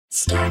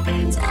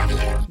Starburns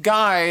Audio.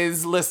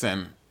 Guys,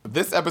 listen.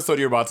 This episode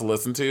you're about to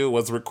listen to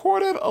was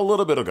recorded a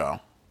little bit ago.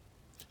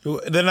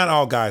 They're not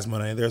all guys,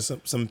 Monet. There's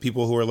some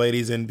people who are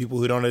ladies and people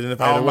who don't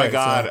identify. Oh my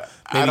God.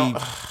 So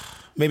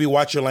maybe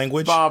watch your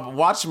language. Bob,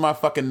 watch my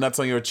fucking nuts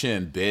on your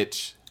chin,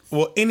 bitch.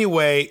 Well,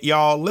 anyway,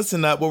 y'all,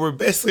 listen up. What we're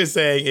basically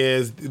saying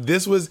is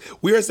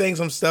we are saying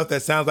some stuff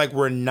that sounds like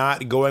we're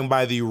not going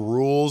by the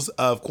rules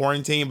of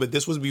quarantine, but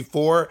this was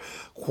before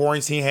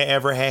quarantine had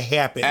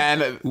happened.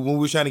 And when we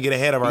were trying to get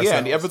ahead of ourselves. Yeah,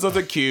 and the episodes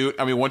are cute,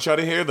 and we want y'all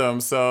to hear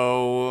them,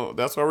 so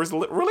that's why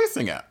we're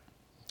releasing it.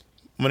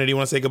 Monet, do you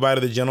want to say goodbye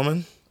to the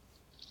gentleman?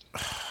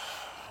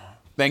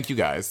 Thank you,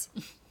 guys.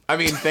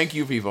 Thank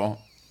you, people.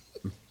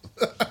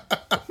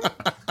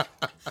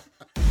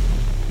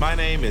 My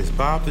name is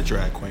Bob the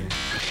Drag Queen.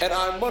 And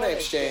I'm Money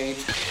Exchange.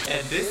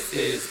 And this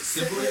is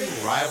Sibling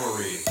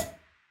Rivalry.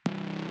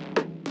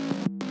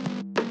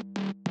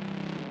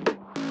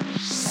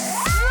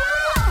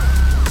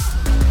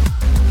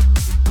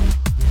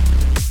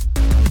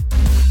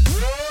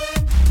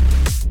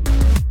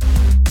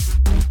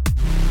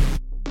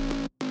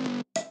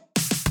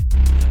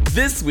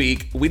 This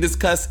week, we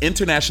discuss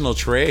international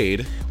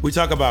trade. We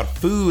talk about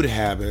food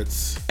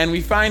habits. And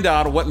we find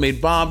out what made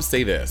Bob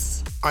say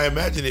this. I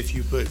imagine if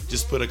you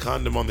just put a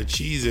condom on the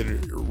cheese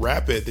and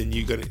wrap it, then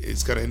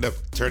it's gonna end up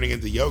turning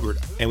into yogurt.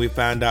 And we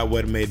found out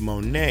what made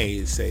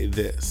Monet say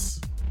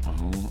this.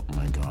 Oh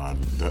my God,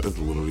 that is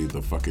literally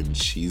the fucking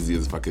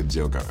cheesiest fucking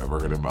joke I've ever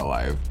heard in my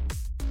life.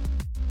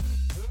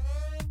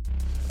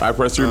 I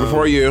pressed through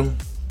before you.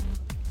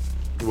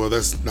 Well,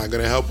 that's not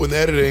gonna help with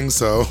editing,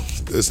 so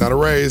it's not a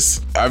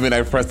race.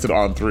 I pressed it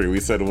on 3. We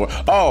said,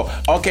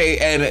 oh, okay,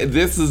 and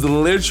this is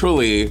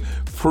literally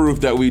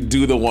proof that we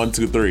do the 1,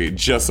 2, 3,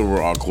 just so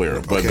we're all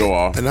clear. But okay. Go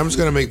off. And I'm just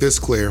gonna make this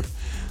clear.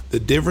 The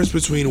difference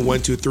between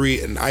 1, 2,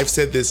 3, and I've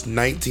said this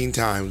 19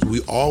 times, we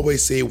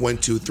always say 1,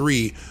 2,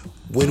 3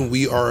 when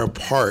we are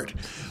apart.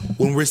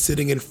 When we're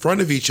sitting in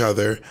front of each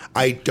other,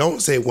 I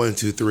don't say 1,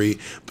 2, 3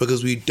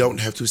 because we don't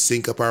have to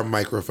sync up our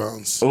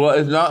microphones. Well,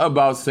 it's not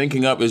about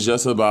syncing up. It's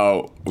just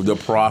about the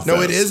process.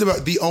 No, it is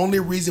about the only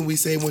reason we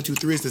say 1, 2,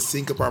 3 is to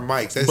sync up our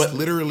mics. That's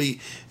literally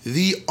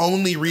the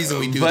only reason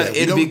we do that. But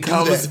it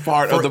becomes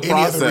part of the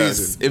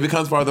process. It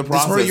becomes part of the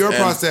process. It's part of your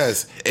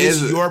process.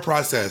 It's your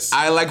process.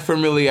 I like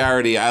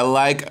familiarity. I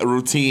like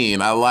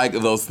routine. I like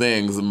those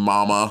things,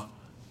 mama.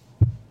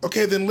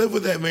 Okay, then live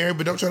with that, Mary,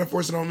 but don't try to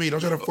force it on me.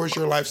 Don't try to force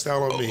your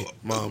lifestyle on me,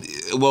 Mom.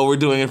 Well, we're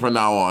doing it from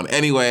now on.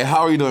 Anyway,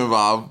 how are you doing,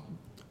 Bob?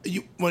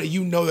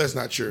 You know that's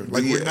not true.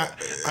 Like, we're not.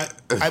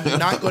 I'm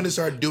not going to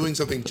start doing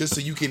something just so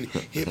you can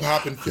hip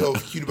hop and feel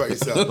cute about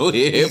yourself.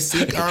 We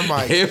sync our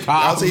mics. Hip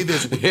hop. I'll tell you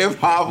this. Hip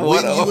hop.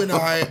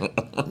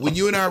 When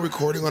you and I are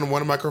recording on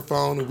one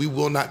microphone, we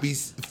will not be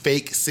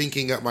fake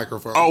syncing up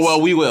microphones. Oh well,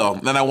 we will.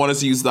 And I want to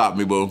see you stop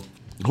me, boo.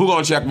 Who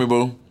gonna check me,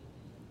 boo?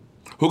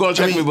 Who gonna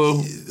check me,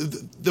 boo?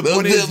 The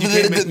point is, you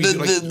can't make me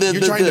do it.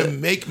 You're trying to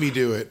make me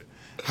do it.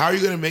 How are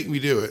you going to make me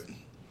do it?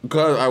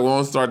 Because I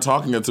won't start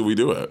talking until we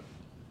do it.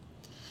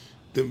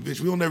 Then, bitch,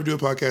 we will never do a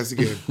podcast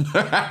again.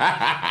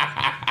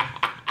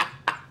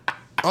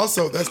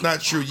 Also, that's not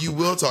true. You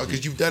will talk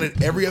because you've done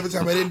it every other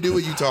time I didn't do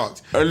it. You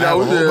talked. I have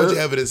a whole bunch of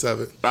evidence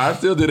of it. I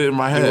still did it in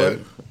my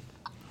head.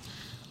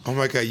 Oh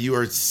my God, you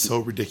are so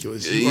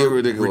ridiculous. You're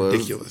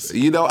ridiculous.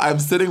 You know, I'm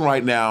sitting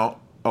right now.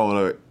 Oh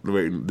no,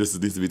 wait. This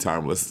needs to be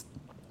timeless.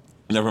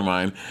 Never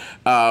mind.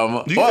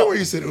 Do you know where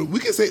you said we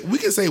can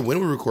say when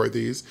we record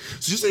these?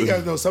 So just so you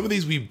guys know, some of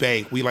these we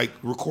bank. We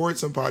record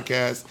some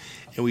podcasts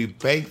and we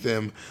bank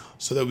them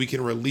so that we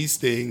can release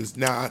things.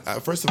 Now,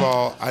 first of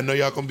all, I know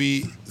y'all gonna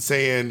be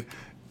saying,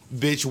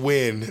 "Bitch,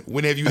 when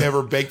have you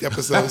ever banked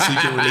episodes so you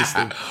can release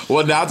them?"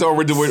 Well, now that's what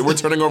we're doing. We're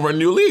turning over a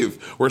new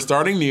leaf. We're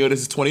starting new.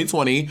 This is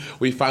 2020.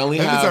 We finally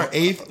have. I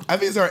think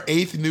it's our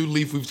eighth new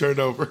leaf we've turned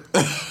over.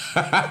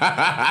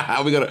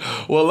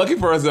 Well, lucky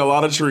for us, there are a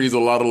lot of trees, a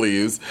lot of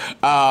leaves,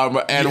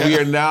 and we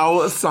are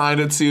now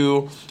signed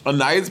to a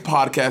nice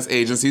podcast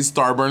agency,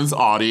 Starburns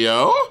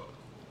Audio,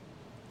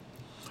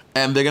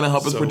 and they're gonna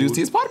help us produce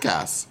these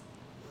podcasts.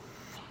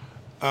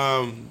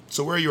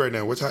 So where are you right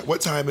now?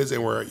 What time is it?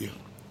 And where are you?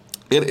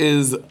 It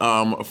is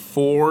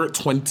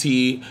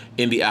 4:20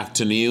 in the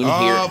afternoon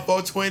here.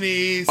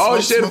 4:20.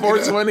 Oh shit,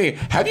 4:20.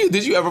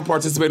 Did you ever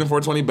participate in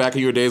 4:20 back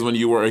in your days when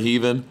you were a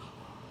heathen?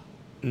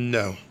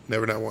 No,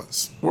 never, not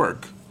once.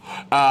 Work.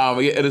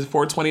 It is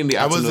 4:20 in the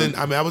afternoon.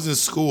 I was in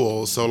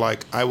school, so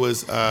I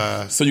was.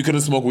 So you couldn't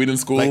smoke weed in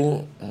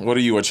school? What are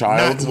you, a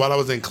child? Not while I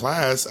was in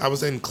class. I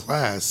was in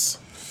class.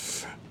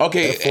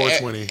 Okay, at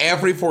 4:20.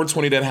 Every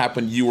 4:20 that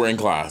happened, you were in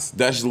class.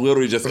 That's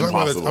literally just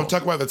impossible. I'm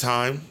talking about the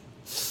time.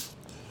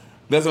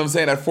 That's what I'm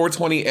saying. At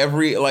 4:20,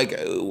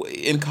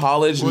 in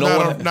college,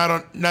 well,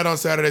 not on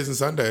Saturdays and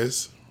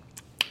Sundays.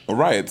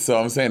 Right. So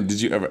I'm saying,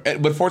 did you ever?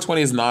 But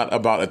 420 is not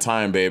about a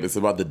time, babe. It's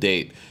about the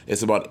date.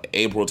 It's about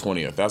April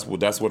 20th. That's what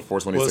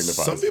 420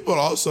 signifies. Some people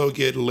also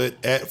get lit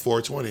at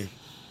 420.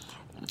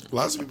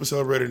 Lots of people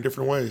celebrate in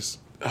different ways.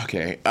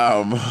 Okay.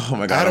 Oh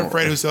my god. I had a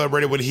friend who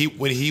celebrated when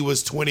he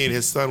was 20 and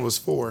his son was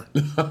 4.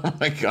 Oh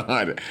my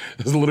god.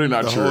 It's literally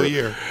not The true. whole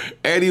year.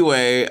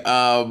 Anyway,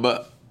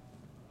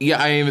 yeah,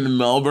 I am in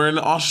Melbourne,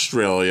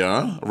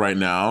 Australia right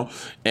now,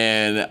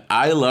 and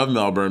I love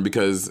Melbourne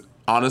because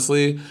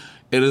honestly,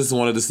 it is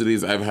one of the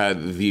cities I've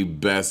had the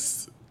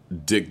best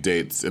dick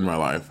dates in my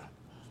life.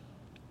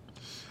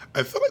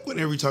 I feel like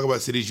whenever you talk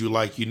about cities you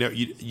like,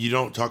 you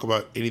don't talk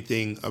about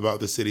anything about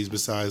the cities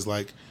besides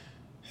like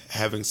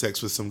having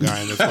sex with some guy,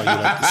 and that's why you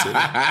like the city.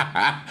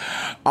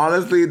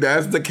 Honestly,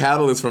 that's the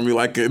catalyst for me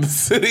liking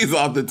cities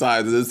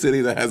oftentimes. It's a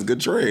city that has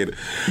good trade.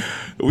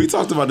 We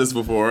talked about this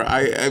before.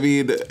 I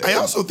mean, I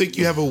also think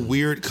you have a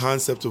weird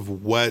concept of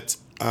what,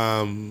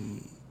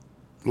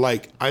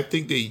 like, I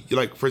think that,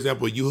 like, for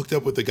example, you hooked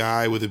up with a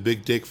guy with a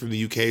big dick from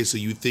the UK, so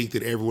you think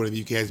that everyone in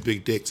the UK has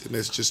big dicks, and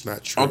that's just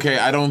not true. okay,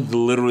 I don't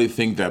literally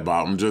think that,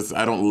 Bob.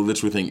 I don't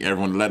literally think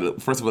everyone.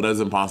 First of all, that is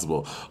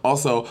impossible.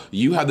 Also,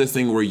 you have this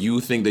thing where you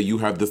think that you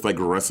have this like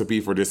recipe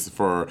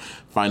for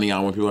finding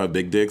out when people have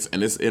big dicks,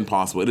 and it's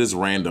impossible. It is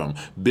random.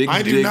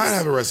 I do not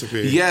have a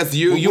recipe. Yes,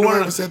 you Who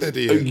want said that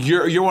to you?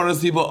 You're one of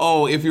those people.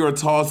 Oh, if you're a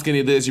tall,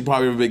 skinny this, you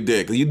probably have a big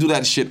dick. You do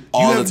that shit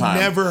all the time.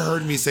 You have never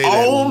heard me say that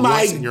Oh my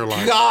once in your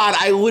life. god!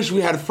 I wish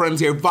we had friends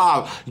here,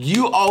 Bob.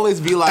 You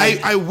always be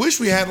like, I wish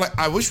we had like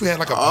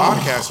a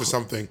podcast or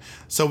something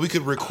so we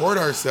could record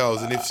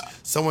ourselves, and if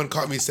someone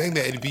caught me saying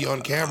that, it'd be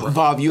on camera.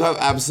 Bob, you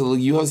have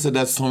said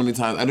that so many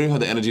times. I don't even have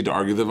the energy to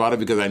argue about it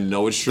because I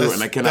know it's true,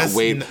 and I cannot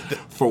wait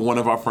for one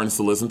of our friends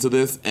to listen to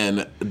this.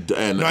 No,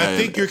 I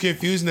think you're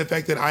confusing the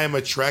fact that I am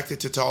attracted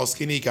to tall,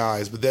 skinny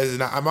guys, but that is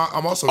not. I'm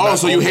also. Oh, not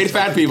so you only hate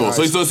fat attracted to people?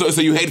 guys.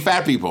 So you hate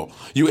fat people?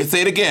 You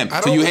say it again.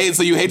 So you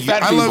hate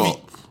fat I love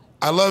people?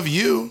 I love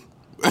you.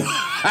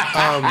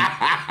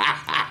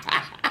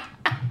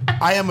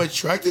 I am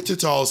attracted to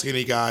tall,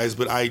 skinny guys,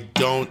 but I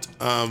don't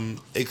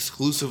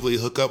exclusively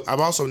hook up.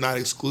 I'm also not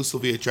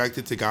exclusively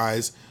attracted to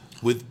guys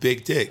with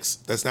big dicks.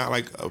 That's not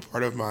like a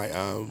part of my.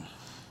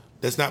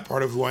 That's not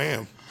part of who I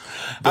am.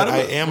 But I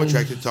am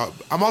attracted to tall.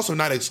 I'm also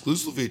not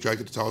exclusively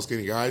attracted to tall,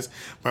 skinny guys.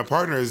 My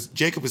partner is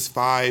Jacob is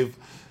 5,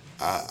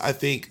 I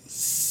think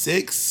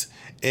 6,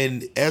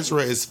 and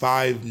Ezra is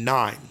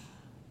 5'9".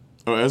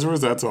 Oh, Ezra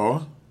is that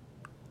tall?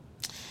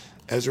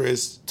 Ezra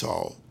is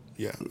tall.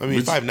 Yeah, I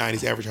mean 5'9".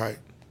 He's average height.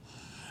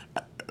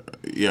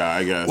 Yeah,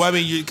 I guess. Well, I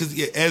mean, because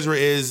Ezra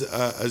is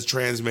a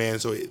trans man,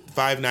 so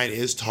 5'9"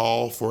 is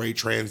tall for a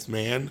trans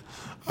man.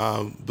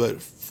 But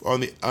on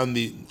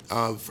the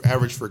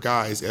average for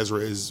guys, Ezra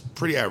is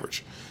pretty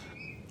average.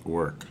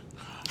 Work.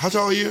 How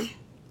tall are you?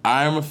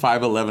 I'm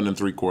 5'11" and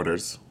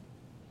 3/4.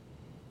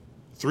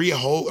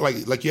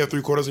 Like you have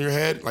 3/4 in your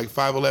head, like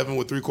 5'11"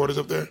 with 3/4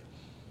 up there.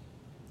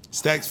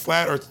 Stacked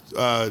flat or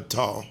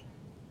tall?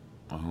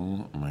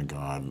 Oh my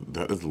god,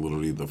 that is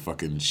literally the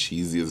fucking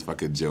cheesiest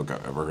fucking joke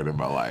I've ever heard in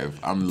my life.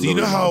 Do you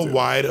know how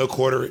wide a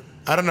quarter?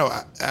 I don't know.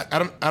 I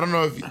don't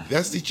know if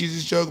that's the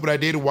cheesiest joke, but I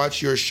did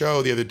watch your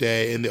show the other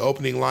day, and the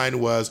opening line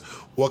was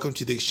 "Welcome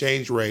to the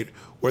exchange rate,"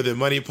 where the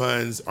money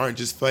puns aren't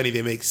just funny;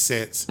 they make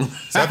sense.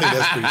 So I think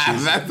that's pretty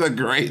cheesy. That's a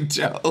great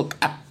joke.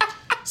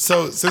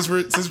 So since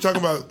we're talking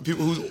about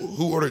people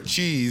who order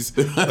cheese,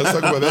 let's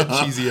talk about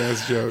that cheesy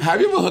ass joke. Have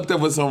you ever hooked up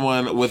with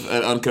someone with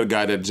an uncut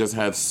guy that just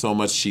had so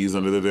much cheese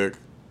under the dick?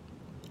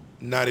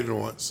 Not even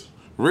once.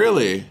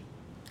 Really?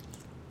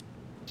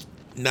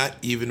 Not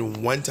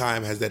even one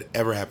time has that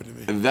ever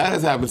happened to me. That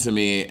has happened to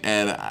me,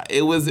 and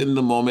it was in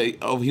the moment.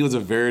 Oh, he was a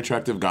very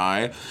attractive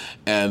guy,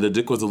 and the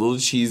dick was a little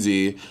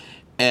cheesy.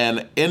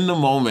 And in the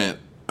moment,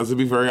 to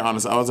be very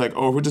honest, I was like,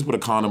 "Oh, if we just put a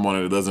condom on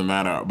it, it doesn't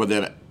matter." But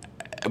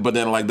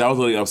then, like that was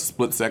really a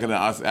split second.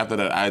 After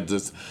that, I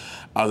was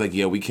like,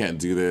 "Yeah, we can't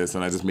do this,"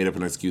 and I just made up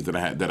an excuse that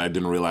I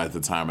didn't realize at the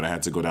time, and I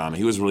had to go down. And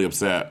he was really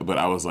upset, but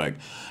I was like,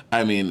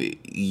 I mean,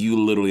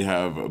 you literally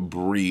have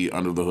brie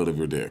under the hood of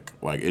your dick.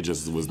 Like it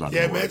just was not.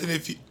 Yeah, gonna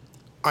work.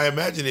 I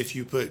imagine if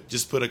you put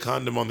a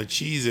condom on the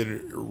cheese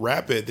and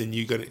wrap it, then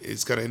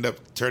it's gonna end up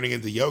turning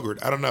into yogurt.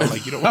 I don't know,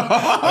 like you don't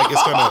like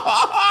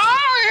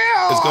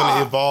it's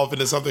gonna evolve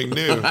into something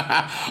new.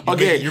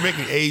 You're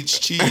making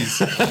aged cheese.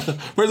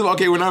 First of all,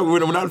 okay, we're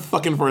not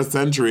fucking for a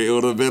century. It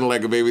would have been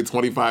like maybe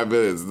 25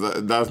 minutes.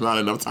 That's not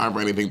enough time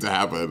for anything to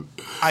happen.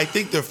 I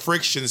think the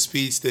friction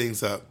speeds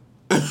things up.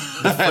 The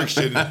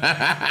friction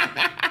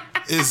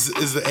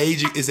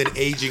is an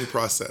aging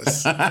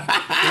process. What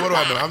do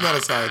I know? I'm not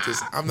a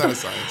scientist.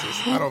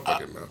 I don't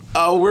fucking know.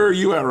 Oh, where are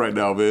you at right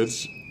now,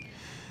 bitch?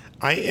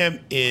 I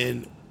am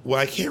in. Well,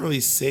 I can't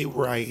really say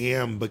where I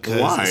am because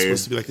Why? It's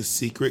supposed to be like a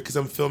secret because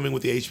I'm filming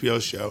with the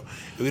HBO show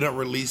and we don't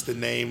release the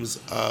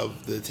names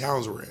of the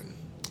towns we're in.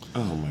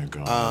 Oh my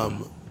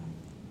god.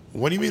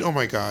 What do you mean? Oh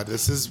my god!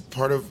 This is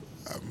part of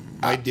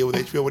my deal with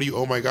HBO. What are you?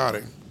 Oh my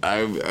godding?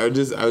 I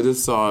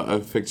just saw a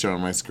picture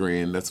on my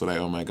screen. That's what I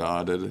oh my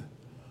godded.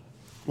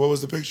 What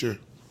was the picture?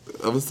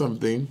 Of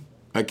something.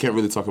 I can't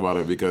really talk about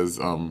it because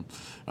I'm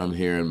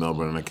here in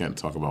Melbourne and I can't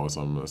talk about what's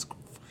on the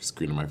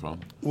screen of my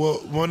phone. Well,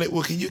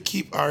 can you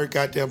keep our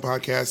goddamn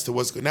podcast to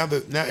what's good? Now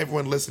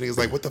everyone listening is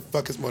like, what the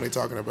fuck is Monet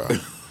talking about?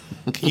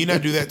 Can you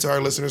not do that to our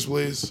listeners,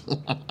 please?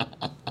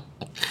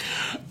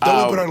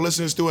 Don't we put our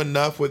listeners through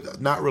enough with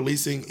not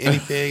releasing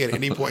anything at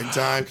any point in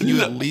time? Can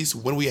you at least,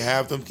 when we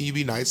have them, can you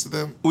be nice to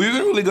them? We've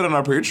been really good on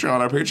our Patreon.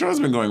 Our Patreon has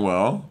been going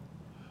well.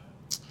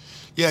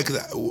 Yeah,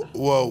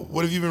 well,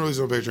 what have you been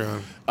releasing on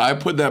Patreon? I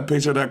put that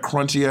picture of that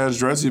crunchy ass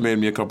dress you made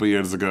me a couple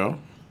years ago.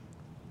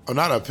 Oh,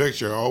 not a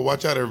picture. Oh,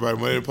 watch out,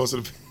 everybody. When they posted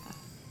a picture.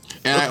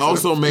 And I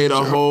also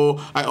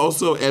I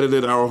also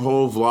edited our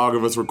whole vlog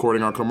of us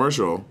recording our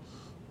commercial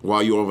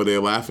while you over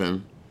there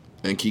laughing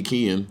and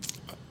kikiing.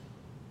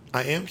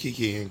 I am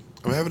kikiing.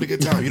 I'm having a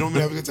good time. You don't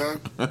even have a good time?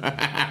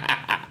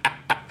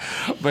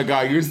 But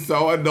God, you're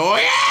so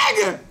annoying.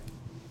 I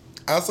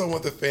also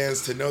want the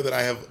fans to know that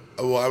I have,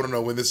 well, I don't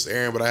know when this is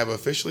airing, but I have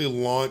officially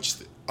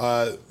launched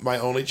My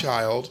Only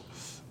Child.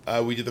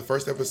 We did the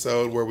first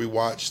episode where we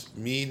watched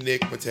me,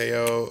 Nick,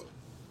 Mateo,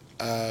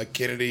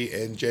 Kennedy,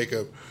 and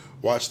Jacob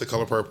watch The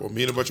Color Purple.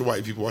 Me and a bunch of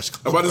white people watch The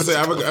Color Purple. I'm about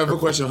to say, I have a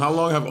question. How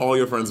long have all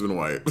your friends been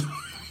white?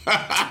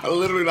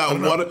 Literally not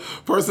one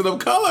person of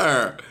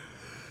color.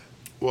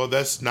 Well,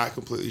 that's not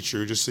completely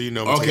true, just so you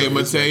know.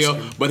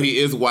 Mateo, but he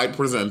is white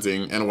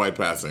presenting and white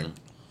passing.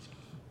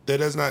 That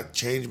does not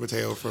change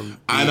Mateo from...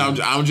 I know,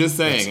 I'm just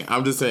saying.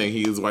 I'm just saying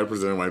he is white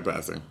presenting, white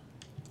passing.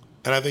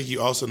 And I think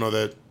you also know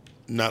that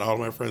not all of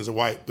my friends are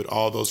white, but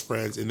all those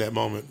friends in that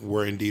moment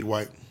were indeed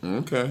white.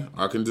 Okay.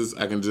 I can just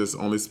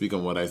only speak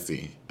on what I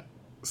see.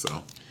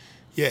 So...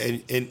 Yeah,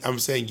 and I'm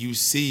saying you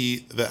see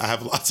that I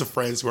have lots of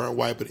friends who aren't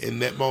white, but in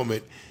that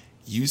moment,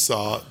 you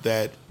saw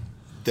that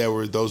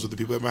those were the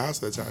people at my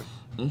house at that time.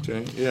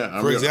 Okay, yeah.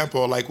 For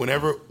example, like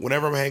whenever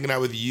I'm hanging out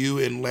with you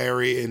and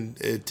Larry and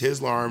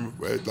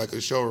Tislarm, like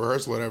a show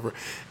rehearsal, whatever,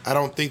 I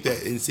don't think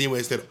that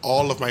insinuates that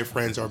all of my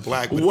friends are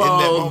black. But in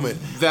that moment,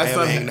 I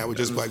am hanging out with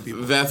just black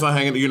people. That's not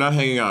hanging. You're not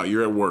hanging out.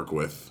 You're at work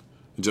with.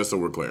 Just so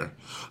we're clear.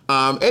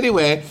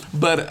 Anyway,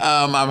 but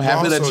I'm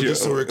happy that you.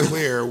 Just so we're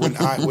clear, when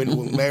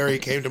Larry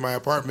came to my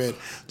apartment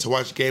to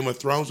watch Game of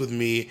Thrones with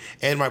me,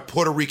 and my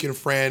Puerto Rican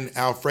friend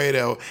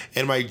Alfredo,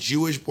 and my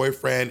Jewish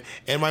boyfriend,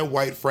 and my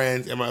white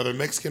friends, and my other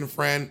Mexican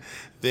friend,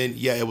 then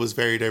yeah, it was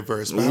very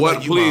diverse.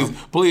 What?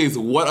 Please,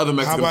 what other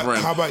Mexican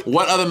friend?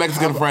 What other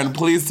Mexican friend?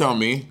 Please tell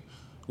me.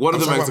 What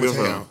other Mexican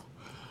friend?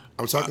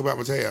 I'm talking about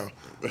Mateo.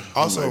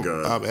 Also,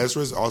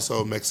 Ezra's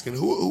also Mexican.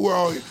 Who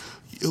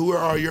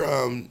are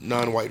your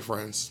non-white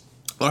friends?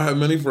 I have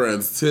many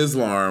friends.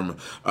 Tislarm.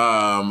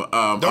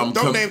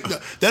 Don't name.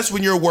 That's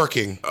when you're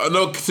working.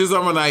 No,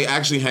 Tislarm and I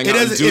actually hang out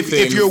and do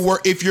things.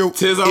 If you're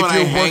Tislarm and I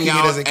hang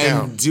out and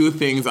count. do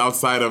things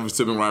outside of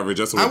Sibling Rivalry.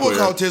 Just so I will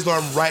call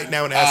Tislarm right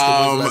now and ask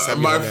him when's the last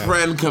time my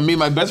friend Kamika,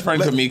 my best friend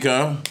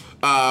Kamika.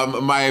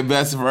 My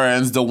best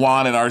friends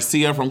Dewan and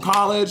Arcia from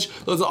college.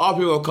 Those are all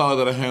people of color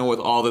that I hang with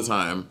all the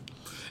time.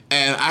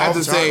 And I have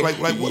to say,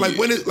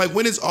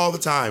 when is all the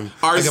time?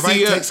 Like if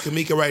I text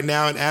Kamika right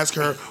now and ask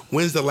her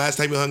when's the last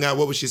time you hung out,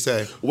 what would she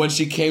say? When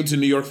she came to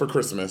New York for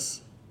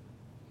Christmas.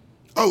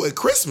 Oh, at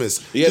Christmas.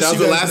 Yeah, that was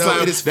the last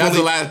time. That's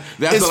the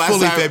last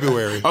fully time.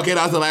 February. Okay,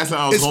 that was the last time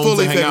I was home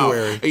to hang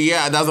February. out.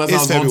 Yeah, that was the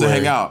last time I was home to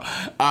hang out.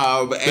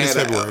 It's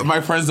February.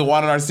 My friends, the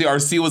one and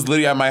RC was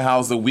literally at my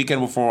house the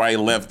weekend before I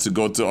left to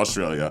go to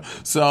Australia.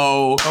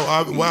 So.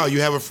 Oh, wow,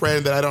 you have a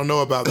friend that I don't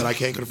know about that I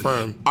can't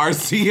confirm.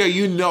 Arcia,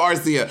 you know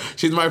Arcia.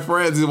 She's my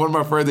friend. She's one of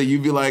my friends that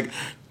you'd be like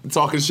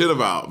talking shit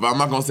about, but I'm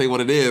not gonna say what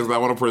it is. I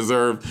want to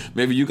preserve.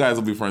 Maybe you guys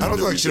will be friends. I don't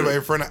talk shit about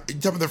your friend. You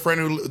talking about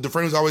the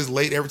friend who's always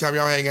late every time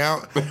y'all hang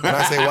out, and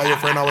I say, "Why your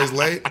friend always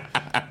late?"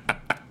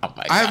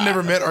 I have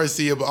never met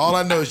Arcia, but all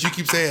I know is you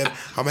keep saying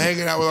I'm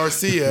hanging out with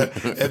Arcia,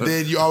 and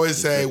then you always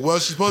say, "Well,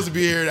 she's supposed to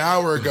be here an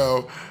hour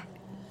ago."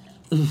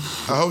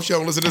 I hope she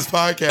don't listen to this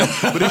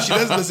podcast, but if she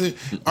doesn't listen,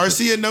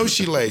 Arcia knows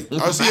she late.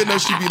 Arcia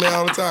knows she be late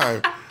all the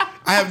time.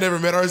 I have never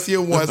met Arcia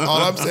once.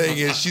 All I'm saying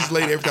is she's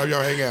late every time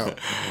y'all hang out.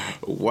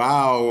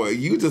 Wow,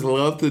 you just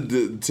love to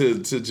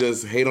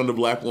just hate on the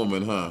black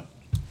woman, huh?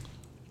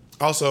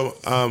 Also,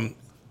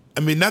 I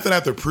mean, not that I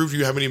have to prove to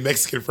you how many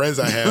Mexican friends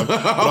I have,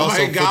 but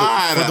my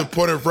God. For the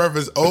point of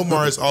reference,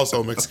 Omar is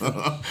also Mexican.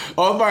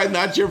 Omar is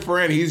not your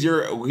friend. He's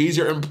your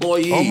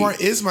employee. Omar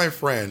is my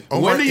friend.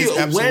 Omar is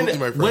absolutely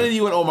my friend. When did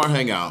you and Omar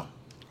hang out?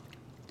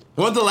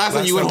 When's the last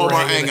time you and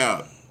Omar hung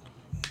out?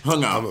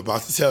 I'm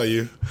about to tell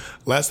you.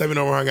 Last time we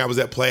Omar hung out was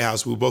at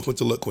Playhouse. We both went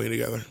to Look Queen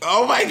together.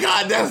 Oh my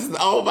God,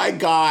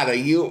 are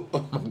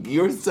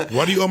you're so,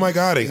 what are you oh my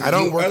godding? I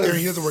don't work there.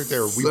 He doesn't work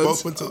there. We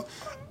both went to.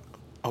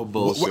 Oh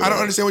bullshit! I don't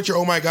understand what you're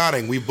oh my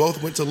godding. We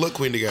both went to Look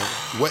Queen together.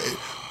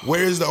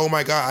 Where is the oh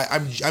my God?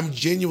 I'm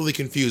genuinely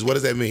confused. What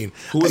does that mean?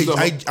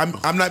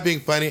 I'm not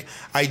being funny.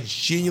 I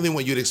genuinely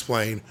want you to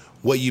explain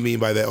what you mean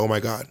by that oh my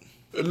God.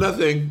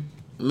 Nothing,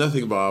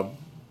 Bob.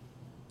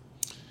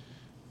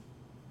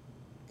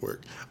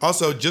 Work.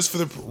 Also, just for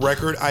the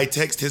record, I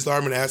text his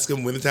arm and ask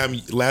him when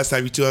last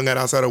time you two hung out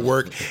outside of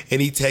work,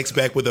 and he texts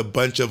back with a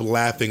bunch of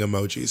laughing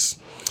emojis.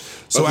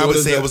 So okay, I would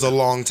say it was a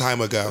long time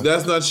ago.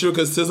 Tislarm not true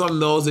because Tislarm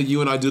knows that you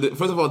and I do that.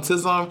 First of all,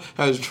 Tislarm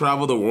has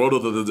traveled the world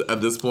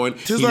at this point.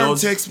 Tislarm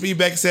texted me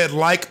back and said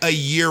like a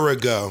year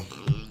ago.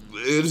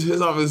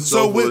 His off is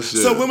so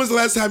bullshit. So when was the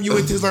last time you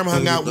and Tislarm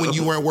hung out when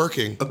you weren't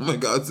working? Oh my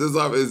God,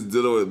 Tislarm is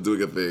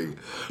doing a thing.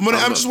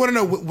 I just want to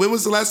know, when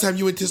was the last time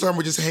you and Tislarm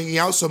were just hanging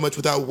out so much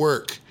without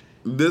work?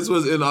 This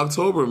was in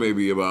October,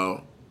 maybe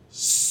about.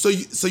 So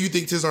you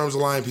think Tislarm's a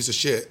lying piece of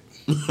shit?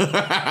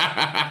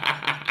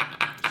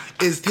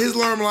 Is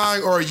Tislarm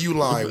lying or are you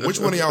lying? Which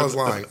one of y'all is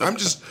lying? I'm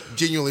just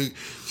genuinely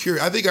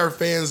curious. I think our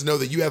fans know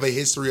that you have a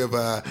history of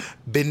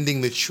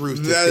bending the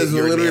truth. That is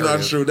literally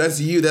not true.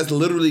 That's you. That's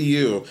literally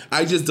you.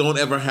 I just don't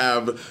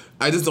have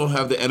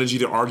the energy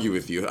to argue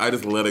with you. I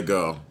just let it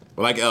go.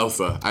 Like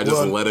Elsa, I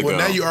just let it go.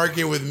 Now you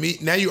arguing with me.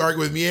 Now you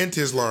arguing with me and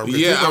Tislarm.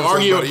 Yeah, I'm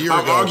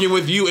arguing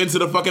with you into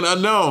the fucking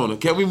unknown.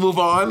 Can we move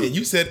on? And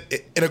you said,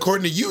 and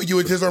according to you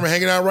and Tislarm are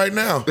hanging out right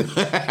now.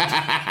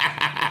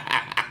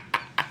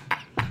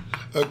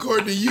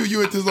 According to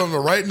you and Tislarm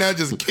are right now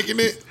just kicking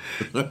it,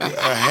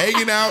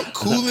 hanging out,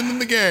 cooling in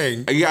the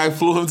gang. Yeah, I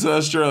flew him to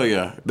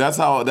Australia. That's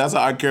how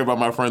I care about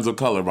my friends of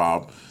color,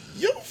 Bob.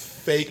 You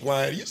fake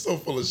lying. You're so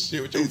full of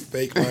shit with your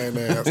fake lying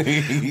ass.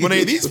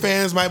 Monet, these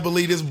fans might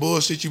believe this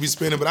bullshit you be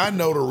spinning, but I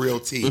know the real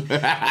tea.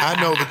 I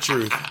know the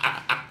truth.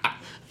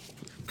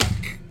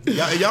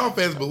 Y'all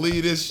fans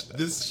believe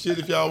this shit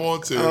if y'all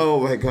want to. Oh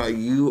my God,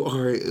 you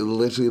are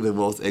literally the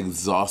most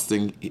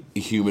exhausting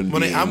human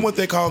being. I'm what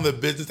they call in the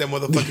business that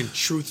motherfucking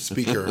truth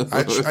speaker.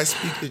 I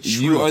speak the truth.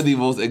 You are the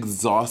most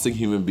exhausting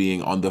human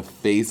being on the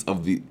face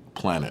of the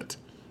planet.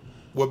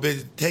 Well,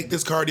 bitch, take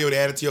this cardio and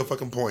add it to your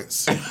fucking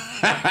points. What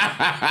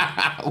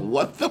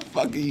the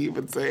fuck are you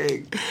even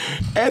saying?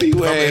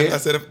 Anyway. I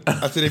said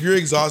if you're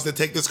exhausted,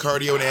 take this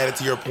cardio and add it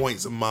to your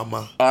points,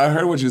 mama. I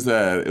heard what you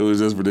said. It was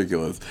just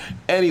ridiculous.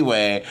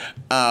 Anyway,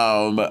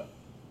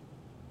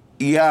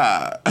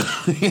 yeah.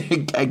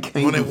 I can't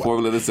even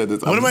formulate a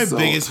sentence. One of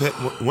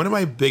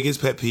my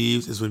biggest pet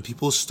peeves is when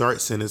people start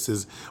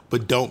sentences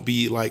but don't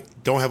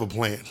have a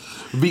plan.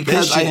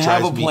 Because I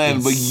have a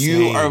plan, but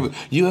you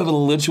have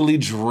literally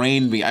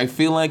drained me. I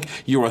feel like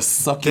you're a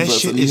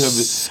succubus, and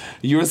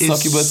you have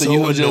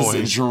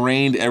just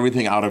drained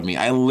everything out of me.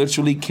 I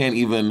literally can't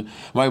even.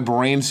 My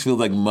brain feels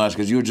like mush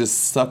because you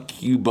just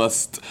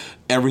succubused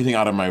everything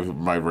out of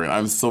my brain.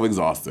 I'm so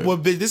exhausted. Well,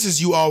 bitch, this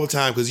is you all the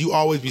time because you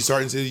always be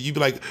starting to. You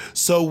be like,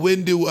 so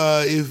when do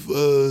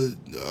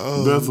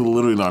That's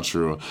literally not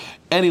true.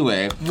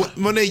 Anyway,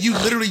 Monet, you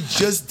literally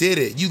just did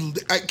it.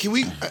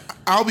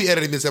 I'll be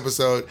editing this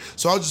episode,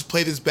 so I'll just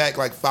play this back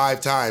like 5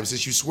 times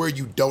since you swear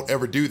you don't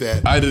ever do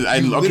that. I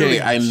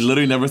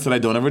literally never said I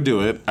don't ever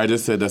do it. I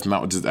just said that's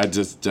not what just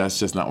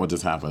not what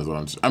just happened.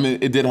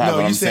 It did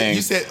happen. No, you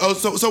said. Oh,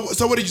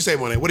 so what did you say,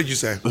 Monet? What did you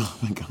say? Oh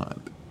my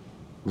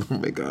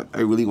God.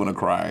 I really want to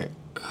cry.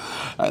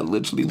 I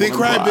literally want to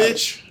cry. Then cry,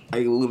 bitch. I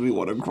literally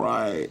want to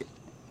cry.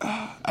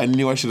 I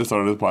knew I should have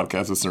started this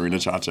podcast with Serena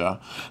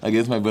Chacha.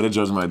 Against my better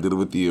judgment, I did it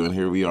with you, and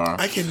here we are.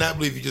 I cannot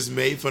believe you just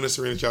made fun of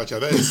Serena Chacha.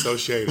 That is so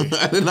shady.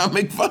 I did not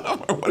make fun of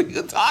her. What are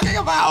you talking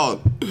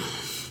about?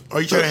 Are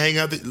you trying to hang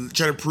out,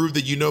 trying to prove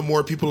that you know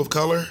more people of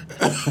color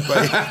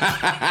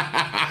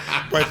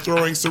by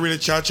throwing Serena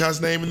Chacha's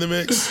name in the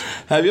mix?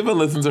 Have you ever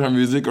listened to her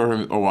music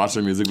or watched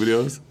her music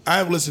videos? I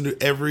have listened to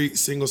every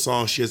single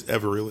song she has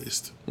ever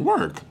released.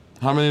 Work.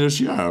 How many does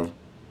she have?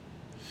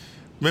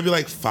 Maybe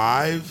like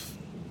 5.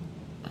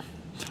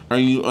 Are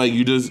you like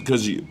you just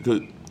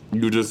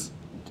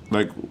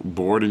like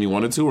bored and you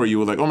wanted to, or you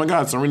were like, oh my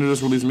God, Serena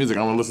just released music,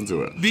 I want to listen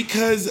to it?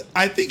 Because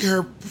I think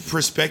her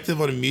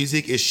perspective on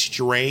music is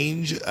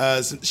strange.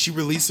 She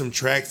released some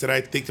tracks that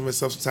I think to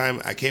myself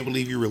sometimes, I can't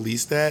believe you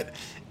released that.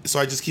 So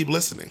I just keep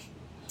listening.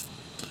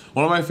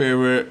 One of my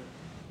favorite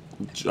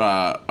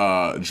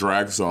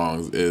drag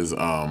songs is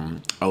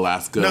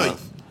Alaska.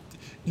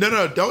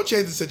 No, don't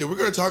change the subject. We're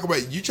going to talk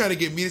about you trying to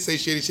get me to say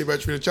shady shit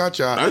about Serena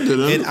Chacha. I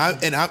didn't.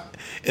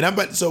 And I'm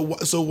about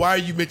so why are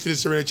you mentioning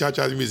Serena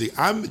Chacha's music?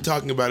 I'm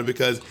talking about it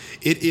because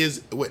it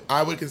is what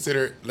I would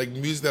consider like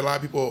music that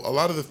a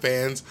lot of the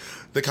fans,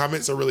 the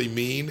comments are really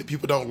mean.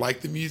 People don't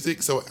like the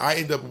music, so I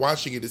end up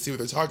watching it to see what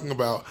they're talking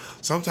about.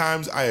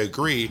 Sometimes I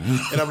agree,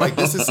 and I'm like,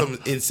 this is some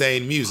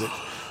insane music.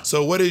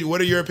 So what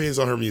are your opinions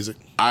on her music?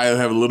 I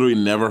have literally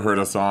never heard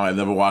a song. I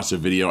never watched a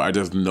video. I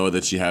just know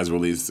that she has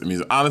released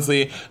music.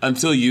 Honestly,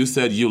 until you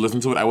said you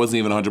listened to it, I wasn't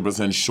even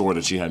 100% sure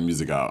that she had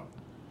music out.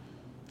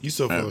 You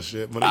so full of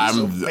shit.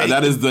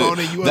 That is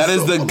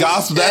the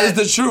gospel. That is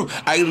the truth.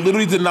 I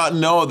literally did not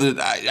know that.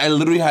 I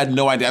literally had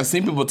no idea. I've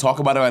seen people talk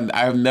about it, and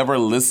I have never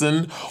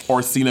listened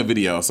or seen a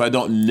video, so I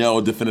don't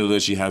know definitively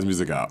that she has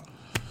music out.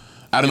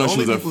 I don't know if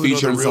she's a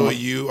feature in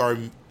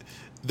some.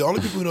 The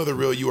only people who know the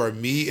real you are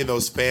me and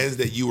those fans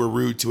that you were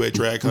rude to at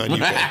DragCon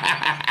UK.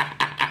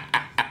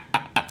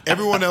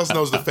 Everyone else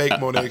knows the fake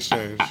Monet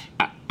Exchange.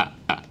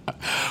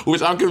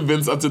 Which I'm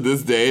convinced up to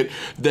this date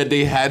that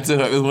they had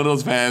to. It was one of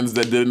those fans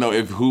that didn't know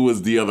who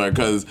was the other,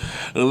 because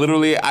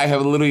literally I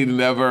have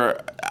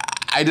never.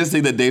 I just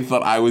think that they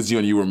thought I was you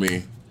and you were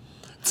me.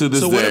 To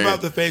this day. So what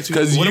about the fans who?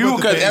 Because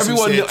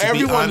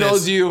everyone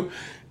knows you.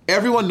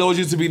 Everyone knows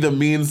you to be the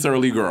mean,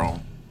 surly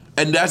girl,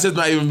 and that's just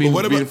not even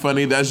being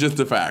funny. That's just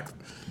the fact.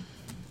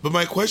 But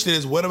my question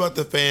is, what about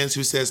the fans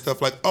who said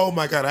stuff like, "Oh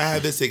my God, I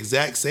had this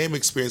exact same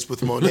experience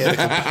with Monet at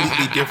a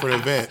completely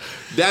different event"?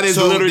 That is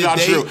literally not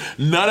true.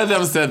 None of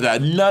them said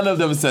that. None of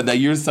them said that.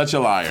 You're such a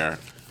liar.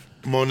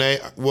 Monet,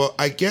 well,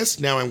 I guess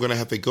now I'm going to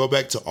have to go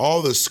back to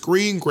all the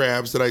screen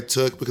grabs that I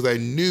took because I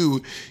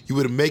knew you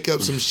would make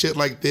up some shit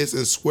like this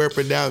and swear up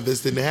and down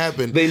this didn't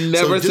happen. They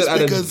never said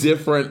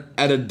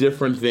at a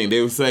different thing.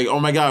 They were saying, "Oh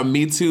my God,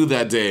 me too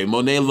that day.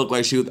 Monet looked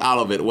like she was out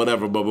of it,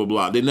 whatever, blah, blah,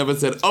 blah." They never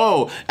said,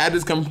 "Oh, at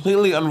this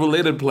completely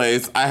unrelated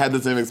place, I had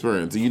the same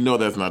experience." You know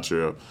that's not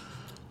true.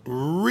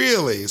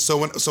 Really? So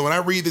when I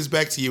read this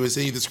back to you and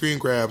send you the screen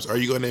grabs, are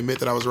you going to admit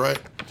that I was right?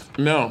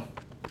 No.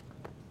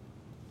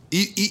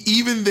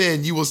 Even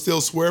then, you will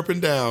still swear up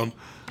and down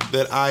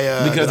that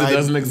I because it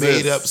doesn't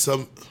exist. Made up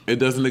some. It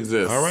doesn't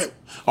exist. All right.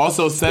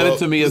 Also, send it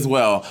to me as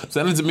well.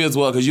 Send it to me as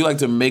well because you like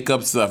to make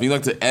up stuff. You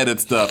like to edit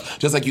stuff,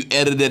 just like you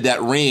edited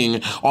that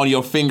ring on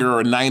your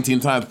finger 19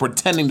 times,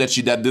 pretending that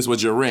this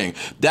was your ring.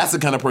 That's the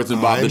kind of person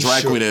Bob the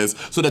drag queen is,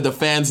 so that the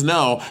fans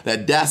know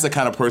that that's the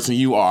kind of person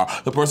you are.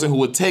 The person who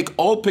would take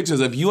old pictures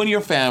of you and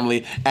your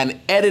family and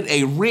edit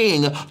a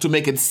ring to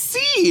make it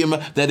seem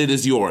that it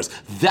is yours.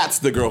 That's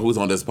the girl who's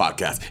on this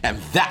podcast, and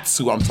that's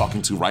who I'm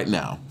talking to right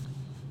now.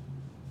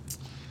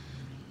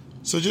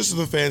 So just so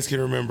the fans can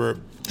remember,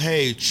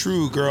 hey,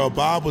 true girl,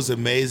 Bob was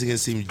amazing and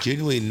seemed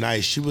genuinely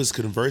nice. She was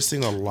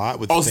conversing a lot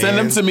with fans. Send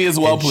them to me as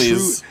well,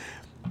 please.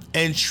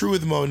 And true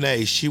with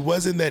Monet, she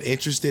wasn't that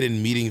interested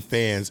in meeting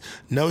fans.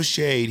 No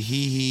shade,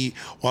 he.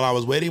 While I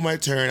was waiting my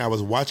turn, I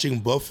was watching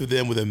both of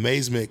them with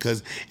amazement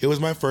because it was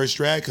my first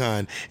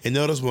DragCon, and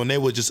noticed Monet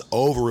was just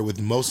over it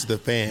with most of the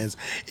fans.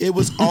 It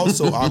was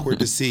also awkward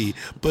to see,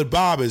 but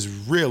Bob is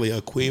really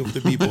a queen for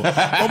the people.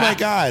 Oh my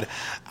God,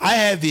 I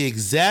had the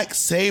exact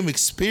same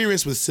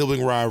experience with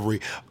Sibling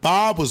Rivalry.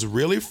 Bob was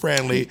really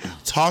friendly,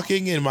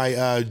 talking in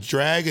my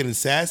drag and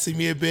sassing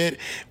me a bit,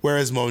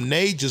 whereas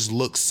Monet just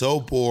looked so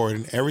bored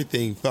and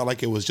everything felt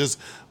like it was just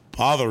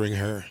bothering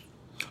her.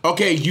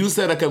 Okay, you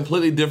said a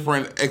completely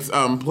different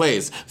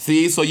place.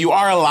 See, so you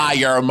are a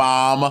liar,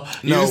 Mom.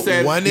 No, you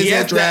said, one is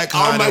at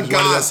DragCon and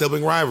one is at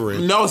Sibling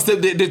Rivalry. No,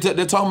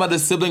 they're talking about the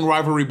Sibling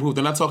Rivalry booth.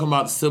 They're not talking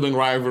about Sibling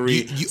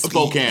Rivalry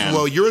Spokane.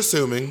 Well, you're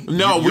assuming.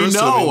 No, we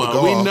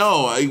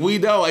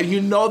know, and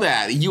you know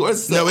that. You are.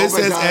 No, it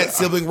says at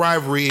Sibling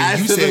Rivalry, and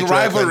you said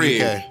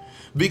Rivalry UK.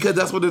 Because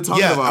that's what they're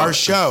talking about. Yeah, our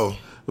show.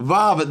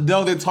 Bob,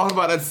 no, they're talking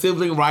about that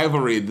Sibling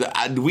Rivalry.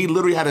 We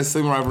literally had a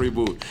Sibling Rivalry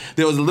booth.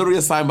 There was literally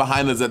a sign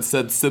behind us that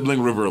said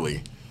Sibling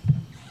Rivalry.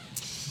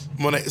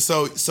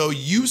 So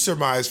you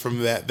surmised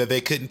from that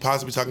they couldn't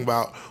possibly be talking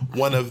about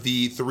one of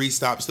the 3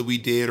 stops that we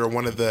did or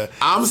one of the.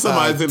 I'm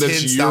surmising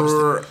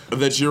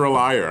that you're a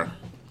liar.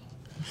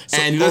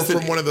 So, and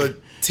from one of the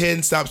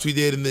 10 stops we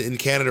did in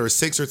Canada, or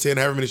 6 or 10,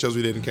 however many shows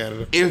we did in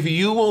Canada. If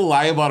you will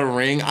lie about a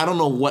ring, I don't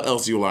know what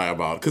else you lie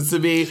about. Because to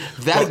me,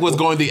 that was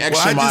going the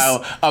extra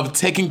mile of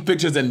taking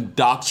pictures and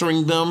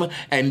doctoring them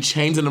and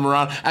changing them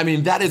around. I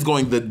mean, that is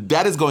going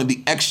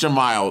the extra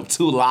mile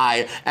to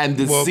lie and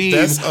deceive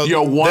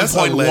your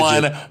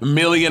 1.1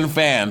 million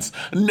fans.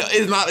 No,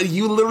 it's not.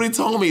 You literally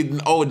told me,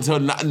 oh, so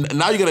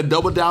now you're gonna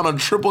double down or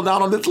triple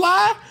down on this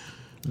lie.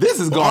 This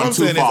is going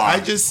too far.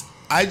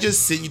 I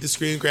just sent you the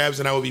screen grabs,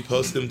 and I will be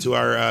posting them to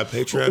our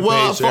Patreon page.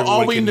 Well, for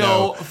all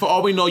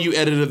we know, you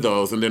edited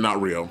those, and they're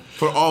not real.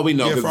 For all we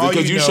know,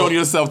 because you've shown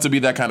yourself to be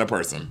that kind of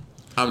person.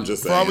 I'm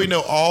just saying. For all we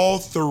know, all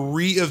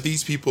 3 of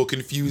these people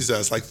confused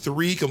us. Like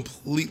 3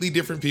 completely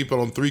different people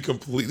on 3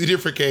 completely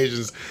different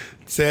occasions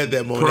said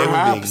that Monet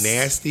was being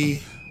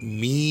nasty,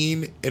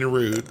 mean, and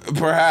rude.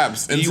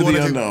 Perhaps into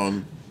the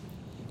unknown.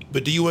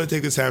 But do you want to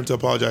take this time to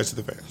apologize to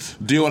the fans?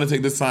 Do you want to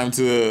take this time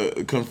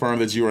to confirm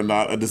that you are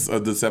not a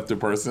deceptive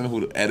person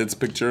who edits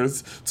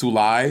pictures to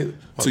lie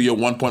to your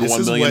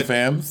 1.1 million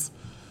fans?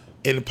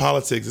 In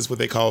politics, it's what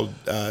they call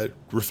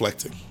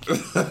reflecting.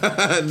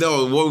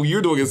 No, what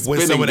you're doing is spinning.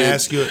 When someone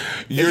asks you,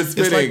 you're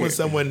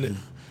spinning.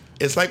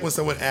 It's like when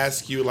someone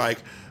asks you,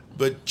 like,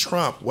 but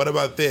Trump, what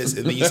about this?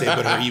 And then you say,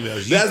 but her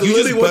emails. That's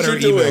literally what you're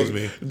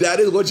doing.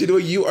 That is what you're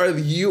doing. You are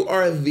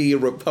the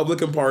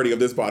Republican Party of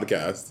this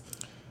podcast.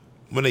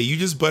 Monet, you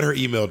just her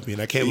emailed me,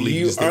 and I can't believe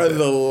you just did that. You are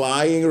the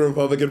lying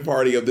Republican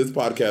Party of this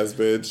podcast,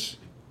 bitch.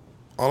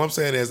 All I'm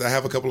saying is I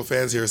have a couple of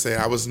fans here saying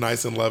I was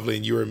nice and lovely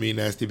and you were a mean,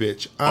 nasty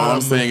bitch. All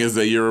I'm saying is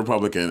that you're a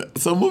Republican.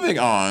 So moving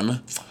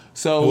on.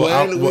 So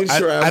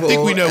I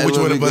think we know which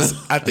one of us.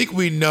 I think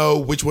we know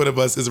which one of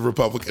us is a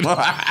Republican.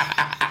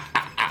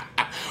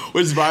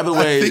 Which, by the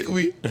way, I think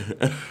we.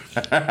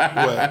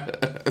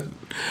 What?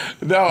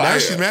 No, now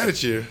she's mad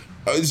at you.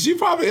 She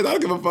probably. I don't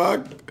give a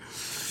fuck.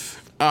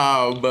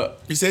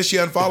 But you said she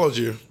unfollowed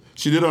you.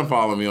 She did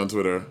unfollow me on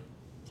Twitter.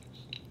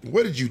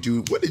 What did you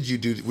do?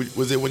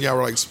 Was it when y'all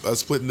were like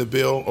splitting the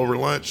bill over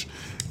lunch?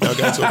 Y'all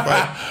got into a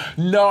fight?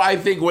 No, I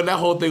think when that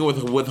whole thing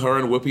with her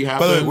and Whoopi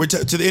happened. By the way,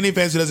 to the any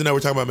fans who doesn't know,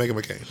 we're talking about Meghan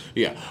McCain.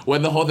 Yeah,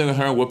 when the whole thing with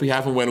her and Whoopi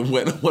happened, when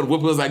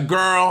Whoopi was like,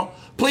 "Girl,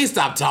 please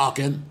stop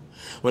talking."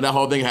 When that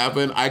whole thing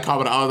happened, I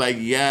commented. I was like,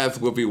 "Yes,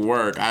 Whoopi,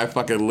 work. I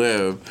fucking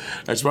live."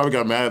 And she probably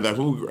got mad at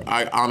that.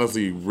 I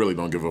honestly really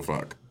don't give a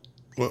fuck.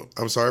 Well,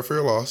 I'm sorry for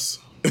your loss.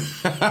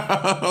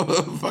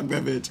 Fuck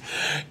that bitch.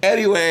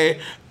 Anyway,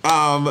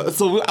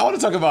 so I want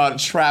to talk about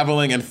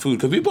traveling and food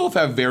because we both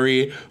have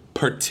very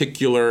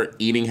particular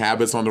eating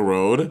habits on the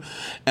road,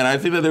 and I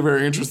think that they're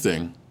very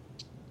interesting.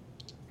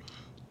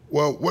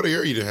 Well, what are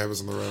your eating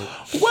habits on the road?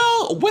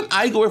 Well, when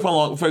I go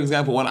for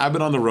example, when I've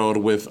been on the road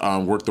with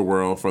Work the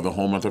World for the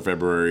whole month of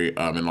February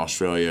in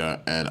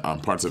Australia and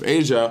parts of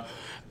Asia,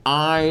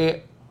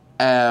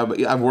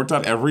 I've worked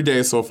out every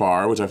day so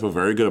far, which I feel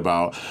very good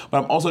about.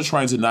 But I'm also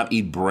trying to not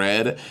eat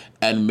bread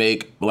and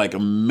make like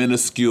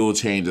minuscule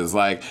changes.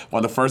 Like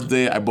on the first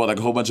day, I bought like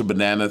a whole bunch of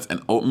bananas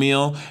and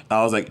oatmeal. And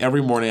I was like,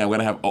 every morning I'm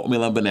gonna have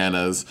oatmeal and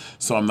bananas,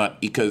 so I'm not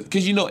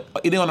because you know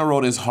eating on the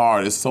road is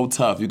hard. It's so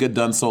tough. You get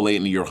done so late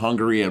and you're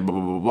hungry and blah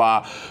blah blah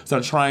blah. So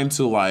I'm trying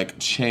to like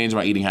change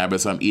my eating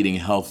habits. So I'm eating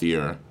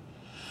healthier.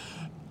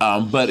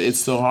 But it's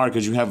so hard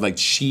because you have like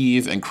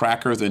cheese and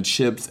crackers and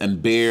chips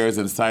and beers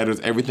and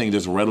ciders, everything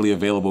just readily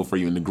available for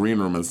you in the green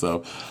room and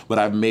stuff. But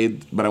I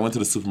went to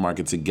the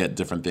supermarket to get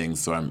different things,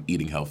 so I'm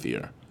eating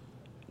healthier.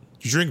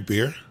 You drink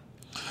beer?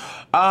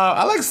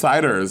 I like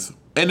ciders.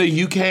 In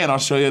the UK and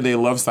Australia, they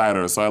love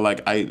ciders.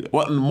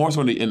 So more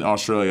so in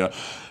Australia,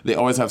 they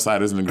always have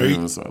ciders in the green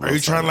room. So are you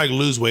trying to like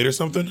lose weight or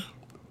something?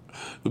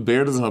 The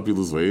beer doesn't help you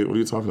lose weight. What are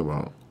you talking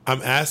about?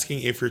 I'm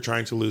asking if you're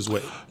trying to lose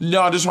weight.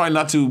 No, I'm just trying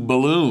not to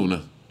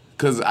balloon.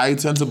 Because I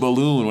tend to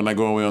balloon when I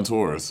go away on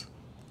tours.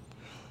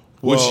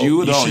 Which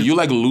you don't. You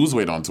like lose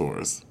weight on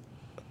tours.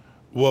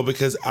 Well,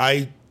 because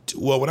when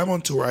I'm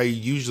on tour, I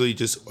usually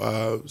just,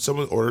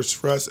 someone orders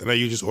for us, and I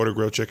usually just order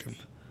grilled chicken.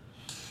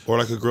 Or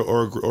like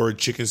or a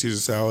chicken Caesar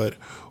salad.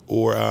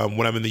 Or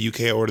when I'm in the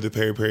UK, I order the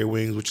peri peri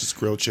wings, which is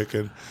grilled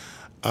chicken.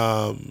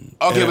 Okay,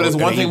 but there's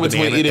one thing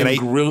between eating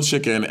grilled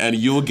chicken and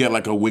you'll get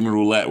like a wing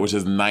roulette, which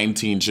is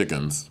 19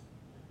 chickens.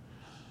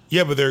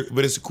 Yeah, but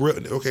it's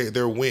grilled. Okay,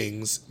 they're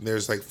wings.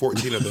 There's like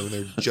 14 of them. And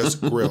they're just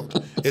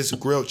grilled. It's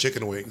grilled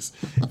chicken wings.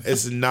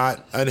 It's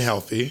not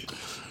unhealthy,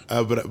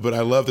 but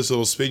I love this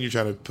little spin you're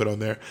trying to put on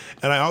there.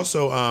 And I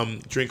also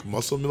drink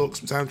muscle milk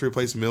sometimes to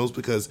replace meals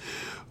because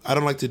I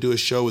don't like to do a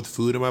show with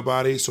food in my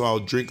body. So I'll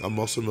drink a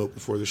muscle milk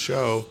before the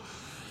show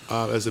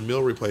as a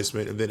meal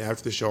replacement, and then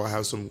after the show, I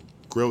have some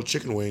grilled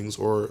chicken wings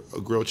or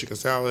a grilled chicken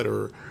salad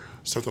or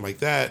something like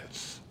that.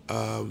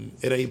 And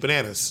I eat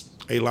bananas.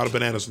 I eat a lot of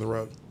bananas on the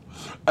road.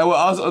 Well,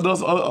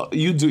 also,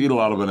 you do eat a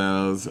lot of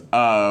bananas.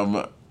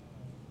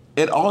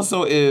 It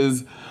also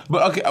is,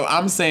 but okay,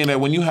 I'm saying that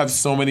when you have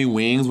so many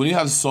wings, when you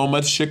have so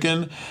much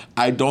chicken,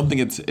 I don't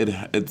think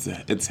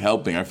it's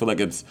helping. I feel like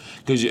it's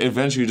because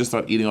eventually you just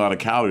start eating a lot of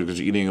calories because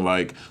you're eating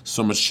like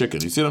so much chicken.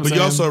 You see what I'm saying? But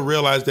you also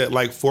realize that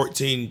like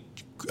 14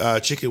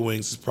 chicken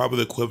wings is probably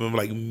the equivalent of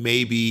like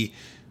maybe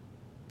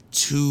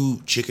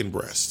 2 chicken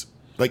breasts.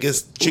 Like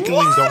chicken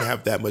wings don't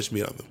have that much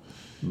meat on them.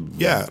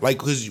 Yeah, like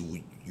because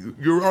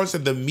you're always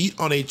saying the meat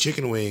on a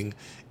chicken wing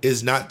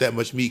is not that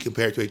much meat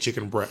compared to a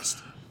chicken breast.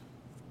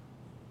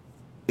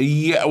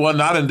 Yeah, well,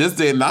 not in this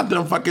day. Not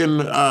them fucking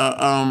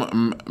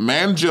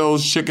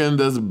Manjo's chicken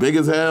that's big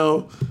as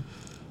hell.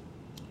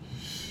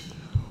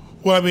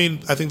 Well, I mean,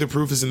 I think the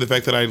proof is in the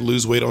fact that I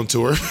lose weight on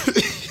tour.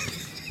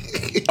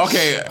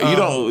 Okay, you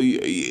don't.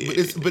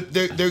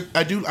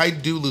 I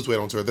do lose weight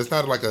on tour. That's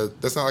not like a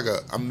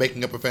I'm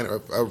making up a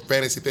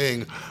fantasy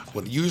thing.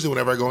 Usually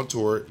whenever I go on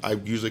tour, I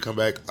usually come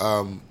back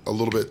a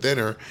little bit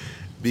thinner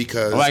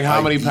because like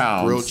how many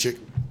pounds? Grilled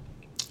chicken.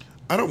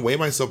 I don't weigh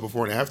myself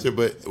before and after,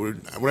 but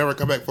whenever I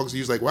come back, folks are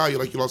usually like, "Wow, you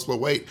lost a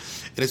little weight,"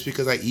 and it's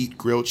because I eat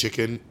grilled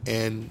chicken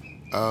and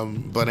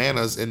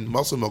bananas and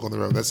muscle milk on the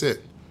road. That's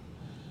it.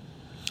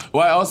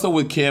 Well, I also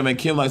with Kim, and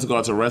Kim likes to go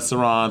out to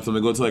restaurants and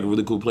we go to like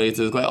really cool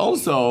places. Like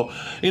also,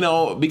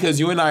 because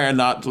you and I are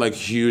not like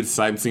huge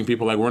sightseeing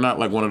people. Like we're not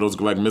like one of those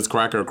like Miss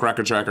Cracker,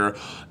 Cracker Tracker.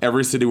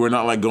 Every city we're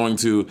not like going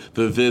to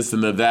the this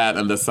and the that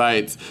and the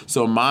sites.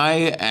 So my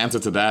answer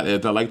to that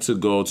is I like to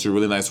go to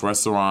really nice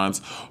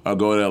restaurants or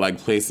go to like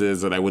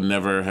places that I would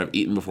never have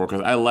eaten before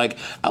because I like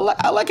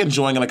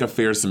enjoying like a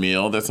fierce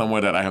meal. That's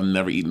somewhere that I have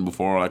never eaten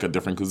before, or like a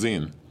different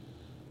cuisine.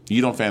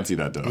 You don't fancy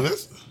that though.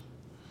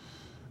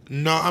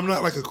 No, I'm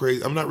not like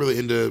I'm not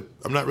really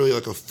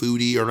like a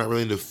foodie or I'm not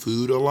really into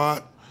food a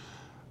lot.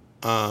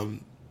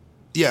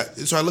 Yeah,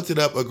 so I looked it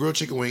up. A grilled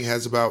chicken wing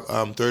has about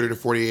 30 to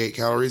 48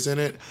 calories in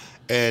it,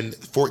 and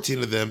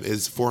 14 of them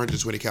is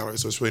 420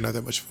 calories. So it's really not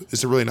that much.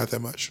 It's really not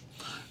that much.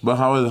 But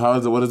how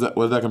is it? What does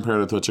that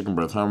compare to a chicken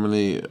breast? How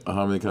many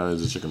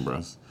calories is a chicken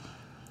breast?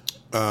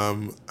 How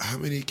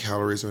many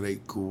calories on a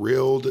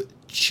grilled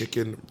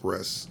chicken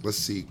breast? Let's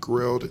see,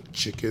 grilled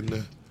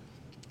chicken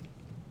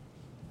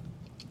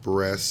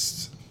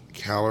breast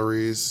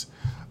calories.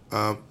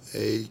 A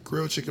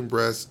grilled chicken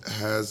breast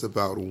has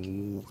about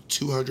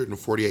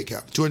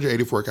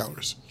 284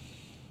 calories.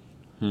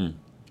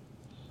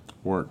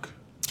 Work.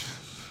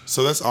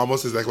 So that's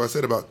almost exactly what I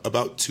said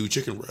about 2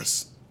 chicken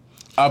breasts.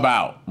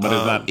 But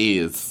it's not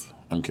is.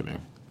 I'm kidding.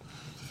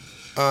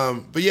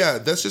 But yeah,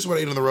 that's just what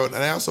I eat on the road.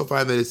 And I also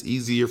find that it's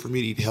easier for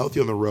me to eat healthy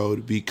on the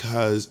road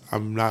because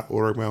I'm not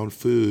ordering my own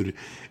food.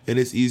 And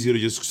it's easier to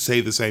just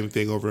say the same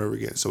thing over and over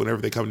again. So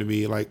whenever they come to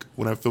me, like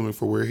when I'm filming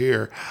for We're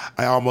Here,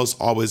 I almost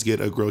always get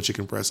a grilled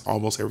chicken breast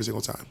almost every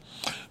single time.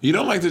 You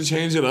don't like to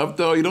change it up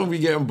though? You don't be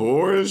getting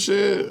bored and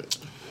shit?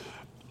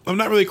 I'm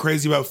not really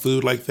crazy about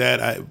food like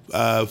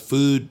that.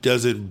 Food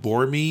doesn't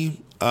bore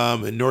me,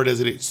 and nor does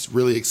it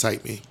really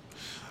excite me.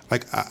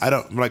 Like I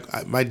don't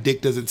like my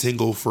dick doesn't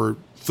tingle for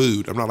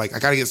food. I'm not like I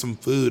gotta get some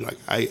food. Like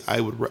I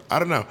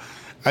don't know.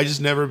 I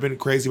just never been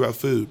crazy about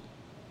food.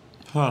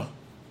 Huh.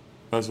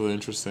 That's really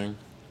interesting.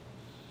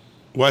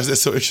 Why is that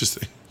so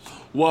interesting?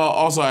 Well,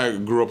 also I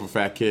grew up a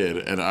fat kid,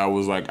 and I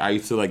was like, I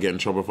used to like get in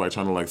trouble for like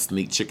trying to like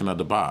sneak chicken out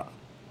the box.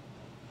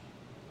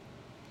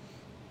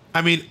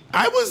 I mean,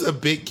 I was a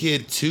big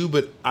kid too,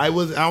 but I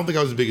don't think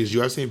I was as big as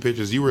you. I've seen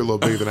pictures. You were a little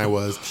bigger than I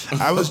was.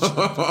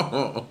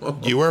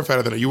 You were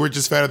fatter than you were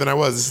just fatter than I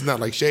was. This is not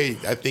like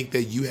shade. I think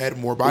that you had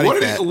more body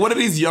fat. What are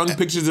these young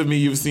pictures of me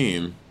you've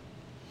seen?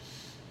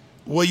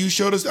 Well, you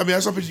showed us. I mean, I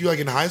saw pictures of you like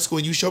in high school,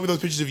 and you showed me those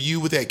pictures of you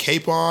with that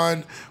cape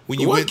on when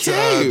you went to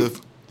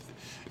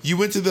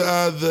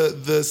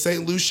the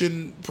St.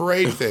 Lucian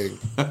parade thing.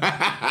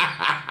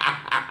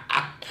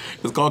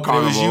 It's called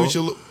Carnival. It was you with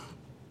your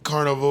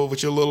carnival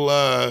with your little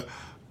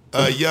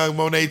young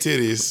Monet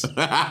titties.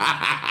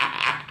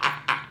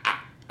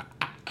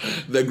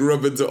 That grew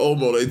up into old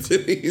Monet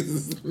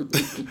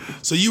titties.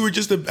 So you were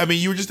just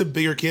a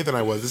bigger kid than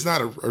I was. It's not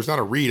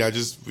a read. I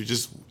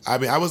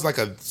was like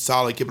a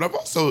solid kid, but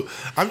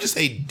I'm just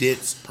a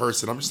dense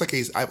person. I'm just like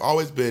I've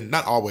always been,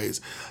 not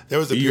always. There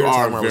was a period of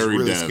time where I was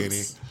really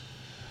skinny.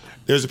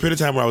 There was a period of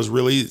time where I was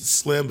really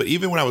slim, but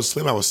even when I was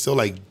slim, I was still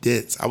like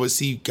dense. I would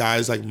see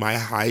guys like my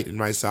height and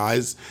my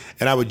size,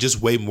 and I would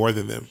just weigh more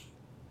than them.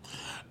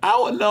 I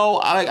would know.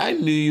 I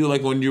knew you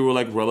like when you were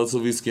like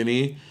relatively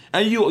skinny,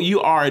 and you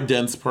are a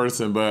dense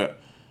person. But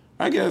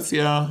I guess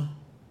yeah.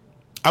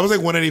 I was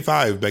like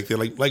 185 back then.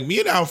 Like me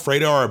and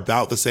Alfredo are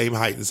about the same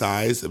height and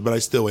size, but I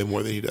still weigh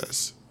more than he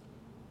does.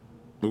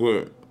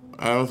 What?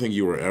 I don't think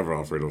you were ever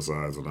Alfredo's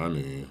size when I knew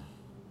you.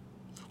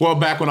 Well,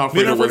 back when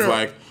Alfredo was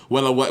like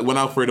when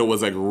Alfredo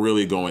was like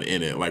really going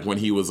in it, like when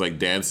he was like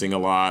dancing a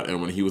lot, and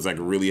when he was like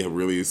really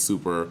really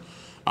super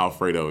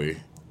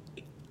Alfredo-y.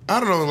 I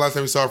don't know the last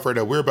time we saw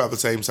Alfredo. We're about the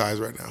same size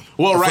right now.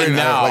 Well, Alfredo right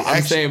now,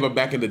 I'm saying, but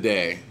back in the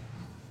day.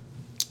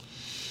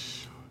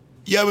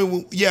 Yeah, I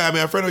mean,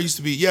 Alfredo used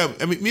to be. Yeah,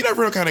 I mean, me and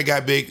Alfredo kind of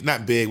got big.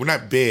 Not big. We're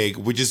not big.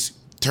 We just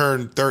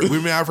turned 30. We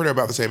and Alfredo are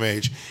about the same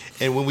age,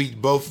 and when we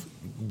both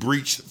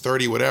reached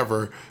 30,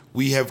 whatever,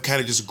 we have kind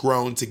of just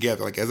grown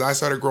together. Like as I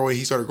started growing,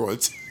 he started growing.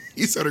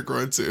 He started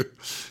growing too.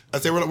 I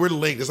say we're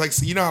linked. It's like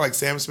you know how like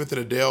Sam Smith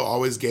and Adele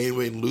always gain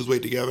weight and lose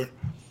weight together.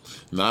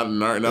 Not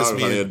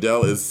honey.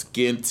 Adele is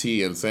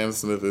skinty, and Sam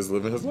Smith is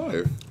living his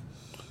life.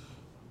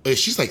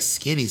 She's like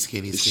skinny.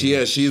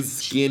 She's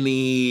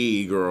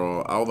skinny,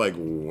 girl. I was like,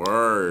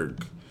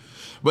 work.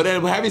 But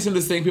then, have you seen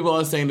this thing? People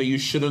are saying that you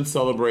shouldn't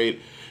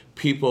celebrate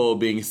people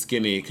being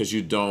skinny because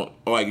you don't,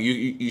 like,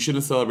 you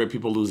shouldn't celebrate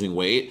people losing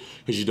weight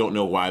because you don't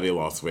know why they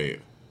lost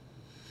weight.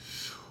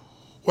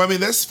 Well, I mean,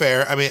 that's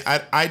fair. I mean,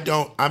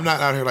 I'm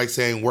not out here like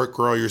saying, work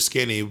girl, you're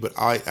skinny, but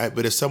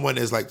but if someone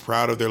is like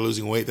proud of their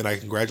losing weight, then I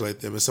congratulate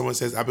them. If someone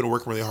says, I've been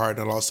working really hard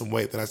and I lost some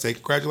weight, then I say,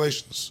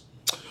 congratulations.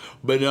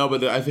 But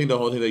I think the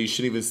whole thing that you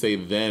shouldn't even say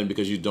then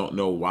because you don't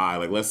know why.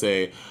 Like, let's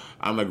say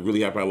I'm like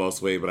really happy I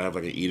lost weight, but I have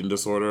like an eating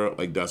disorder.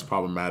 Like, that's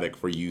problematic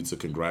for you to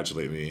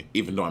congratulate me,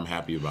 even though I'm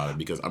happy about it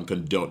because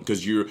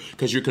because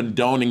you're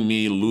condoning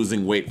me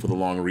losing weight for the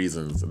wrong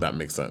reasons. If that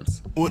makes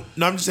sense. Well,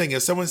 no, I'm just saying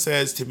if someone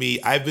says to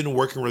me, I've been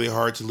working really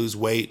hard to lose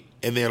weight,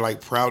 and they're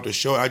like proud to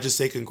show it, I just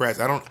say congrats.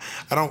 I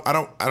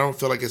don't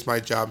feel like it's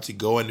my job to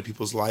go into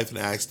people's life and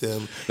ask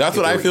them. That's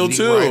what I feel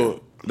too.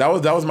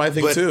 Right. That was my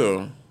thing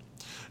too.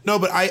 No,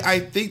 but I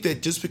think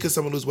that just because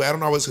someone loses weight, I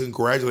don't always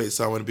congratulate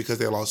someone because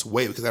they lost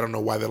weight because I don't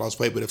know why they lost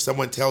weight. But if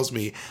someone tells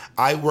me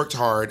I worked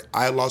hard,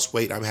 I lost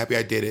weight, I'm happy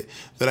I did it,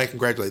 then I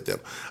congratulate them.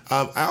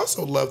 I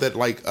also love that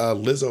like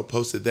Lizzo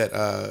posted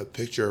that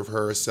picture of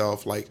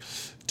herself like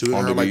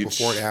doing her like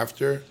before and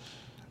after.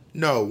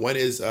 No, one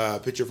is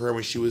a picture of her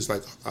when she was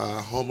like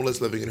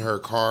homeless, living in her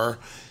car,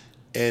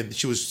 and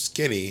she was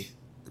skinnier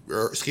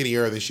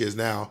than she is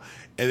now.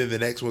 And then the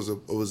next was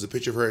a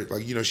picture of her,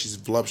 like, you know, she's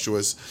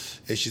voluptuous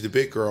and she's a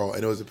big girl.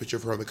 And it was a picture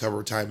of her on the cover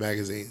of Time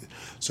magazine.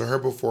 So her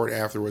before and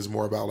after was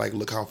more about, like,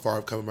 look how far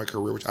I've come in my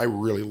career, which I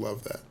really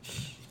love that.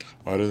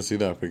 Oh, I didn't see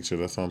that picture.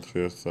 That sounds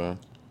fierce.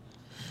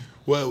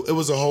 Well, it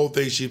was a whole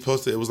thing she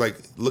posted. It was like,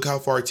 look how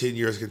far 10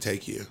 years can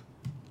take you.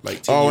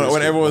 Like 10 years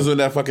when everyone was doing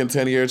that fucking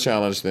 10-year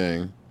challenge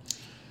thing.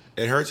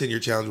 And her 10-year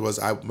challenge was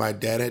my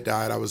dad had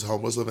died. I was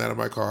homeless, living out of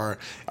my car.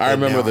 I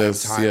remember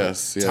this.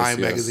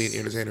 Time magazine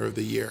Entertainer of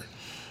the Year.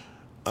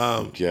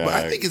 But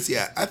I think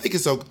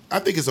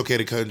it's okay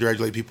to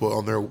congratulate people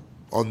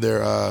on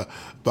their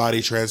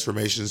body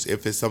transformations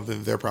if it's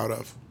something they're proud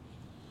of.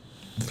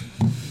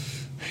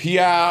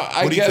 Yeah,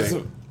 I guess.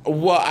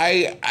 Well,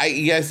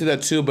 I see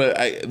that too. But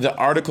the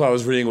article I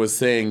was reading was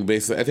saying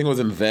basically, I think it was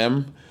in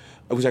Them.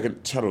 I wish I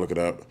could try to look it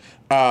up,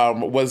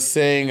 was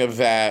saying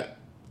that,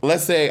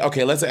 let's say I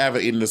have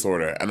an eating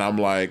disorder, and I'm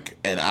like,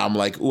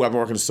 ooh, I've been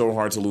working so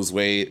hard to lose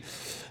weight.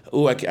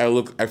 Ooh, I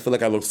feel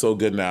like I look so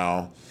good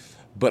now,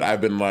 but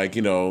I've been like,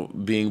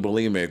 being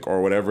bulimic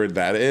or whatever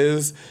that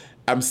is.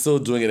 I'm still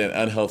doing it in an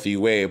unhealthy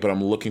way, but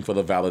I'm looking for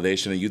the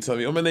validation. And you tell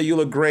me, oh man, you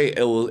look great.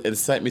 It will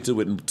incite me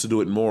to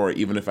do it more,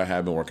 even if I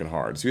have been working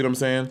hard. See what I'm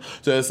saying?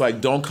 So it's like,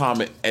 don't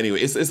comment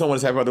anyway. It's someone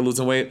that's happy about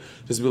losing weight.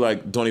 Just be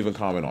like, don't even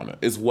comment on it.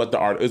 It's what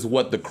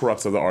the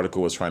crux of the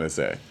article was trying to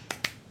say.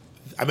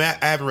 I mean,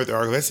 I haven't read the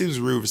article. That seems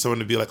rude for someone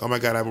to be like, oh my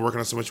God, I've been working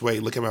on so much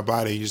weight. Look at my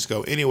body. And you just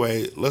go,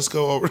 anyway, let's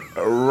go over.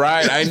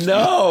 Right, I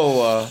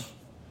know.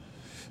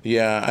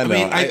 Yeah, I know. I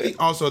mean, I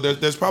think also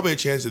there's probably a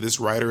chance that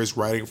this writer is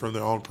writing from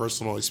their own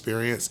personal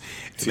experience,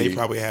 and they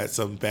probably had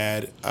some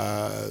bad.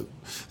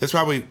 There's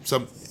probably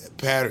some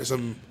pattern,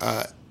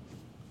 what's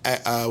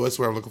the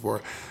word I'm looking for?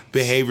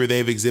 Behavior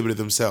they've exhibited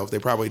themselves. They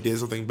probably did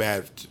something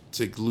bad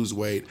to lose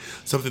weight,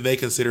 something they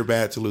consider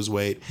bad to lose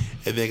weight,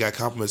 and they got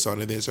compliments on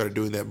it, and then started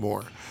doing that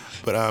more.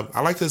 But I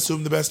like to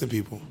assume the best in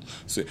people.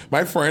 See,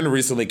 my friend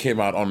recently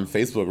came out on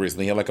Facebook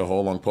recently. He had like a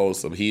whole long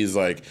post of he's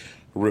like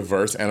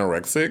reverse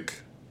anorexic.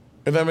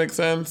 If that makes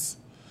sense.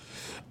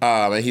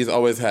 And he's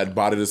always had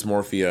body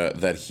dysmorphia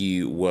that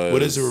he was...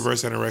 What is a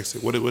reverse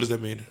anorexic? What does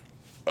that mean?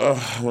 I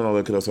want to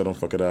look it up so I don't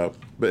fuck it up.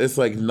 But it's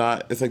like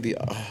not... It's like the...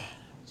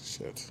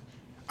 shit.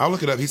 I'll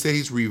look it up. He said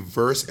he's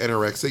reverse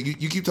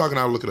anorexic. You keep talking,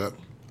 I'll look it up.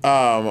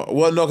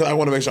 Well, no, because I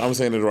want to make sure I'm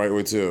saying it the right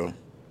way, too.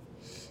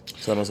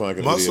 So I don't sound like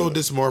an muscle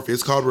idiot. dysmorphia.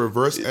 It's called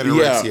reverse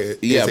anorexia.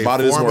 Yeah, it's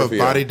body a form dysmorphia. of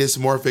body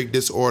dysmorphic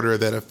disorder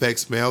that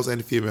affects males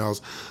and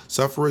females.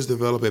 Sufferers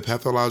develop a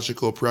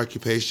pathological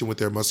preoccupation with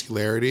their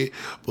muscularity,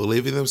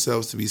 believing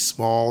themselves to be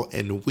small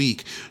and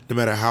weak, no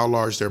matter how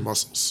large their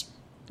muscles.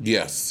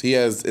 Yes, he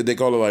has. They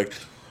call it like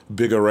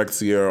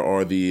bigorexia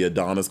or the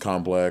Adonis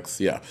complex.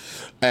 Yeah,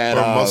 and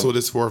or muscle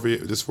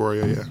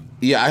dysphoria. Yeah.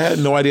 Yeah, I had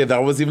no idea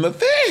that was even a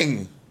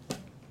thing.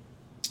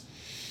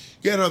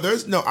 Yeah,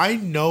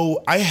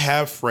 I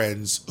have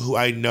friends who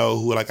I know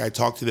who like I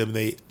talk to them.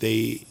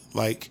 They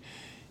like,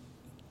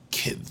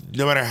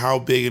 no matter how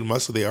big and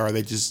muscle they are,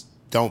 they just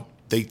don't.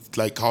 They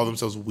like call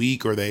themselves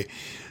weak or they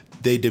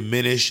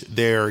diminish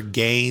their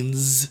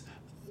gains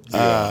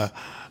by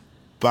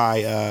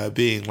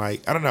being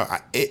like, I don't know.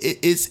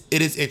 It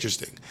is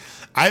interesting.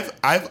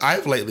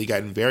 I've lately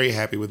gotten very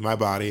happy with my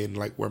body and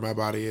like where my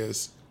body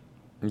is.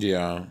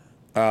 Yeah.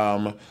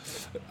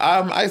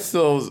 I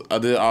still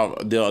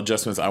the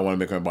adjustments I want to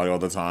make in my body all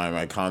the time.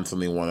 I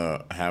constantly want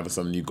to have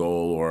some new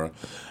goal, or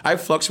I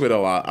fluctuate a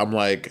lot. I'm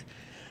like,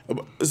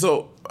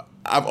 so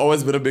I've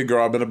always been a big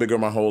girl. I've been a big girl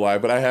my whole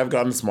life, but I have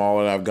gotten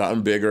smaller and I've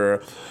gotten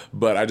bigger.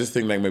 But I just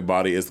think like my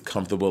body is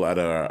comfortable at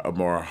a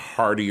more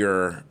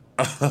hardier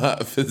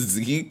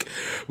physique.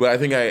 But I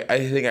think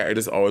I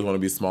just always want to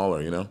be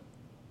smaller.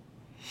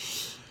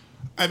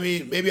 I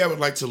mean, maybe I would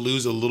like to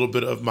lose a little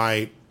bit of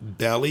my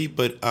belly,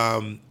 but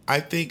I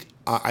think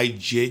I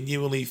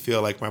genuinely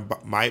feel like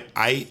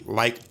I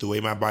like the way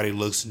my body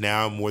looks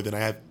now more than I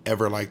have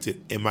ever liked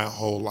it in my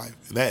whole life.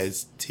 And that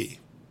is tea.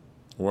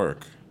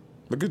 Work.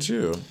 Look at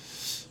you.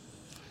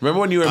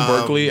 Remember when you were in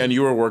Berkeley and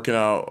you were working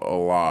out a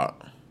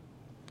lot?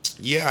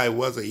 Yeah, I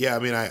was. Yeah, I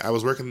mean, I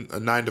was working a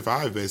 9 to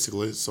 5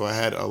 basically, so I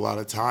had a lot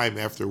of time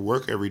after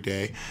work every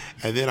day,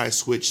 and then I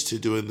switched to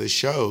doing the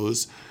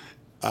shows.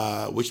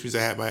 Which means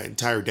I had my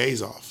entire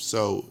days off.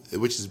 So,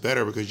 which is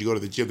better because you go to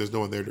the gym, there's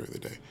no one there during the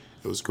day.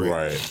 It was great.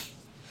 Right.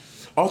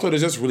 Also,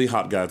 there's just really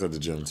hot guys at the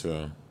gym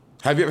too.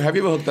 Have you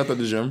ever hooked up at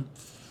the gym?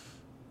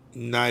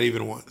 Not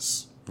even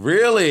once.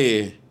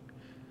 Really?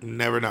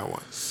 Never, not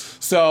once.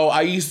 So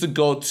I used to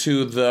go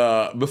to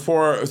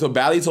so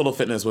Bally Total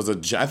Fitness was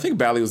I think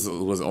Bally was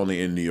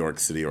only in New York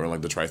City or in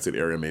like the Tri-State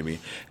area maybe.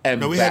 And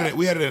no, we had it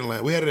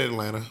in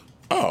Atlanta.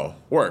 Oh,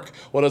 work.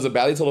 Well, there's a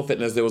Bally Total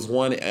Fitness. There was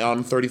one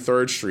on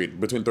 33rd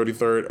Street, between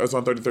 33rd. It was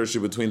on 33rd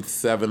Street between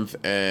 7th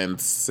and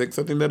 6th,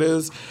 I think that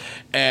is.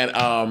 And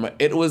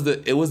it was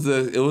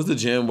the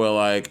gym where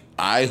like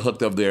I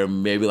hooked up there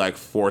maybe like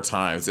 4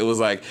 times. It was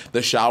like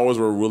the showers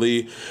were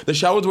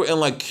in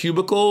like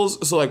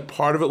cubicles, so like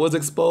part of it was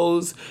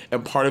exposed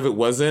and part of it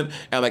wasn't.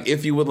 And like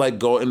if you would like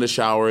go in the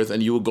showers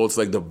and you would go to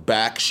like the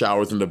back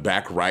showers in the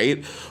back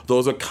right,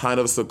 those are kind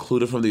of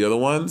secluded from the other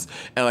ones.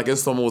 And like if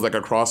someone was like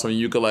across from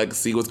you could like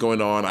see what's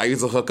going on. I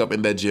used to hook up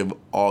in that gym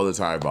all the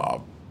time,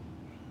 Bob.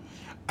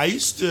 I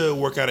used to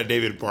work out at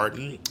David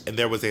Barton, and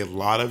there was a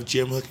lot of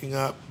gym hooking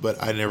up,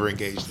 but I never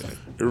engaged in it.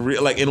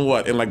 Like in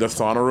what? In like the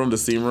sauna room, the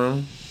steam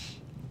room?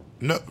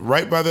 No,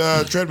 right by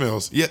the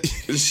treadmills. Yeah.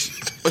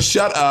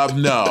 Shut up!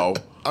 No.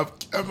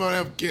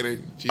 I'm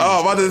kidding. Jesus. Oh,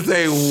 I'm about to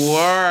say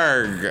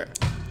work.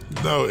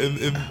 No,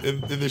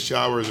 in the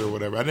showers or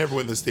whatever. I never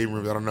went in the steam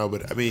rooms. I don't know,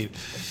 but I mean,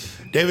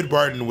 David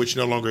Barton, which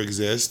no longer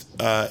exists,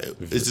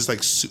 is just like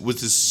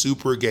was this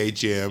super gay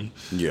gym.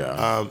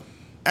 Yeah.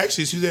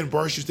 Actually, Suzanne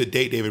Barsh used to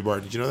date David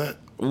Barton. Did you know that?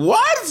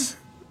 What?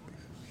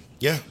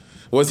 Yeah.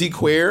 Was he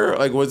queer?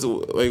 Like, what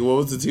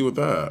was the tea with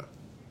that?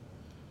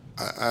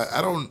 I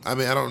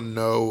don't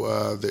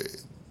know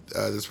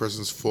this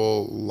person's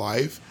full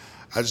life.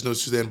 I just know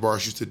Suzanne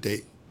Barsh used to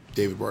date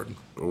David Barton.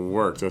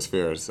 Worked. That's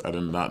fair. I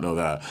did not know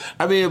that.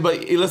 I mean,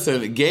 but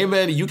listen, gay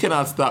men, you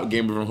cannot stop gay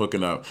men from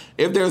hooking up.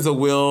 If there's a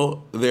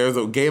will,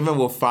 gay men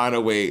will find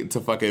a way to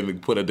fucking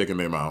put a dick in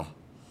their mouth.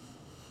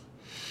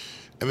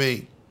 I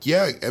mean,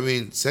 yeah. I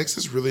mean, sex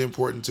is really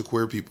important to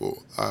queer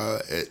people,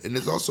 and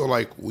it's also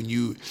like when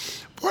you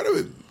part of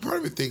it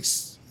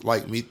thinks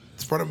like me.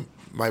 It's part of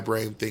my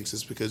brain thinks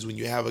it's because when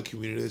you have a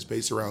community that's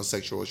based around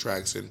sexual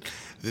attraction,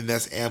 then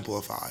that's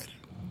amplified.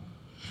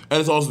 And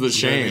it's also the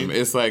shame. You know what I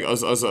mean? It's like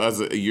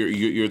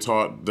you're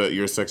taught that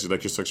your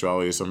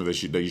sexuality is something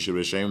that you should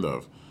be ashamed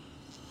of.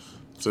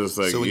 So it's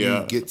like, when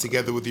you get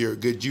together with your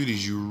good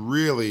Judies, you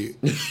really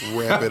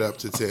ramp it up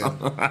to 10.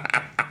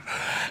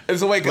 And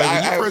so like,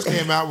 when you first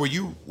came out, were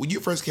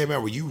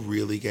you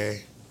really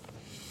gay?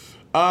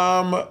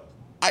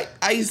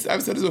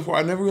 I've said this before.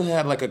 I never really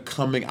had like a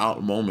coming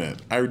out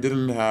moment.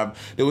 There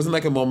wasn't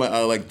like a moment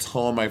I like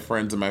told my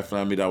friends and my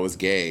family that I was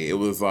gay. It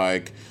was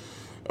like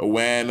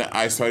when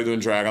I started doing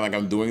drag,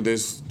 I'm doing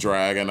this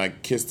drag and I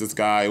kissed this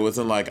guy. It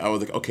wasn't like I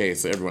was like, okay,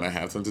 so everyone, I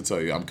have something to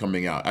tell you. I'm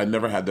coming out. I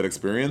never had that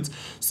experience.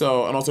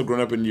 So, and also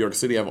growing up in New York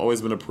City, I've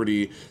always been a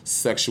pretty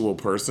sexual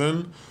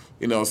person.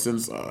 You know,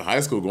 since high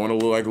school, going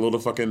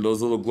to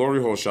those little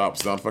glory hole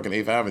shops down fucking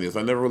 8th Avenue. So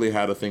I never really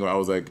had a thing where I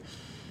was like,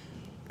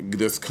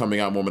 this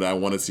coming out moment I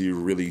wanted to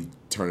really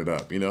turn it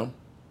up, you know?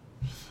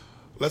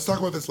 Let's talk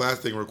about this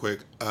last thing real quick.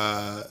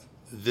 I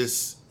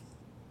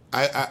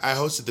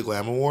hosted the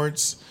Glam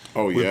Awards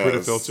with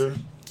Brita Filter.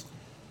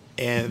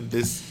 And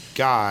this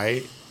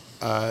guy,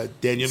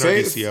 Daniel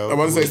Nardicio. I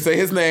want to say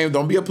his name.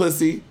 Don't be a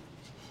pussy.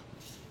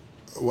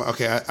 Well,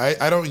 okay,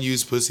 I don't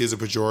use pussy as a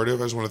pejorative.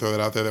 I just want to throw that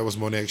out there. That was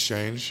Monet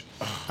Exchange.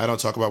 I don't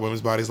talk about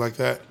women's bodies like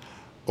that.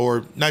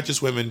 Or not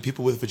just women,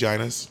 people with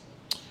vaginas.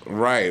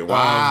 Right.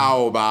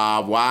 Wow,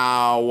 Bob.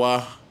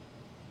 Wow.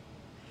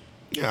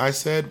 Yeah, I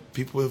said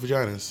people with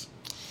vaginas.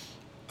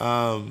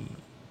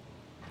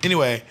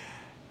 Anyway,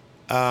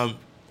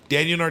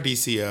 Daniel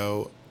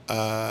Nardicio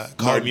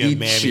called me a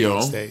mammy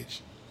on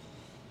stage.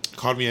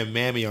 Called me a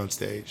mammy on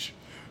stage.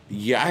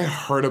 Yeah, I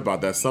heard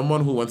about that.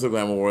 Someone who went to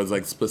Glam Awards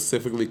like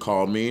specifically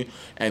called me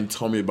and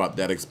told me about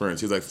that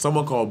experience. He's like,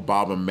 someone called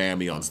Bob a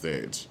mammy on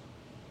stage.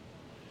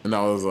 And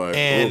I was like,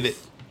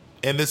 oof.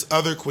 And this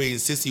other queen,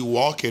 Sissy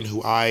Walken,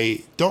 who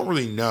I don't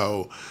really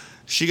know,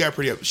 she got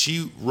pretty up.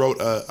 She wrote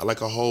a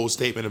whole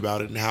statement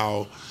about it and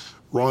how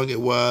wrong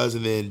it was.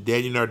 And then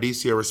Daniel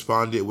Nardicio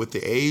responded with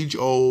the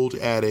age-old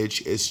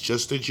adage, "It's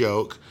just a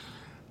joke."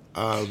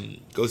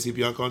 Go see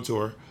Bianca on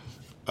tour.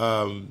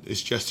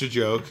 It's just a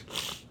joke.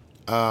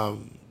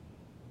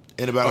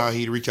 And about how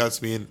he'd reach out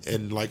to me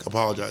and like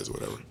apologize or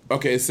whatever.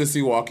 Okay,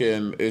 Sissy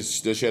Walken,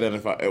 does she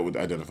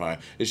identify?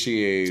 Is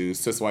she a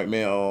cis white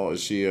male?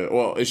 Is she a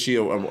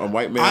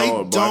white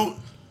male?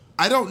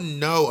 I don't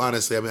know,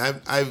 honestly. I mean,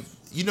 I've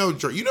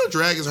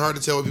drag is hard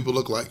to tell what people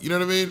look like. You know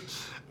what I mean?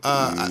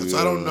 So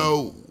I don't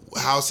know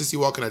how Sissy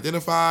Walken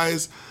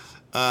identifies.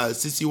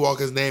 Sissy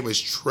Walken's name is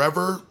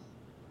Trevor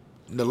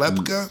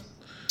Nalepka.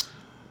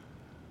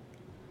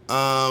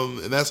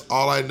 And that's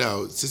all I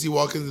know. Sissy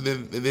Walken,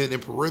 and then in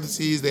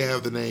parentheses they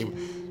have the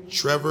name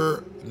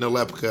Trevor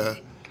Nalepka.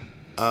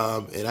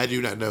 And I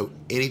do not know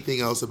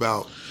anything else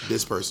about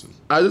this person.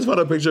 I just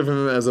found a picture of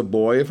him as a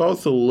boy. If I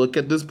was to look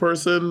at this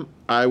person,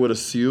 I would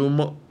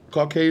assume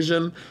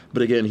Caucasian.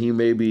 But again, he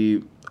may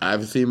be.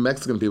 I've seen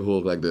Mexican people who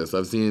look like this.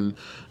 I've seen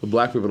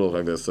black people who look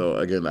like this. So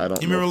again, I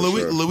don't. You remember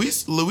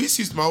Luis?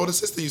 My older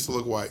sister used to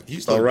look white. He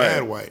used to look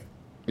bad white.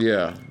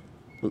 Yeah,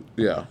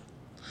 yeah.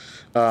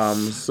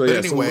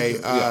 Anyway,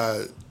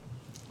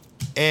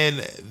 and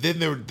then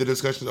the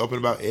discussion is open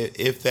about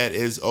if that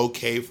is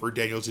okay for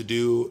Daniel to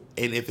do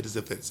and if it is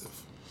offensive.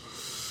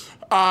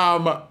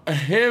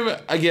 Him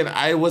again.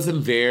 I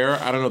wasn't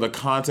there. I don't know the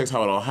context,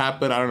 how it all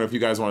happened. I don't know if you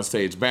guys want to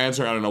stage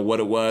banter. I don't know what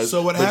it was.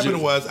 So what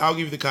happened was, I'll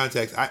give you the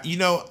context.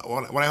 When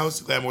I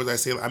host Glam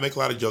Awards, I make a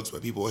lot of jokes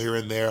about people here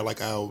and there.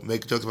 Like I'll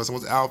make jokes about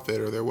someone's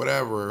outfit or their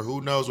whatever, or who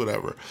knows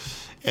whatever.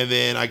 And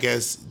then I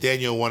guess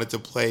Daniel wanted to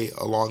play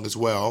along as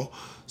well.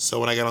 So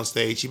when I got on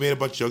stage, he made a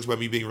bunch of jokes about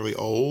me being really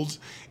old,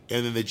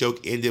 and then the joke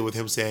ended with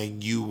him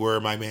saying, "You were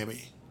my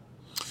mammy."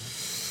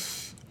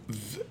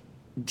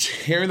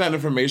 Hearing that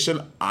information,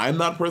 I'm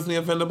not personally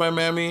offended by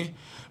mammy.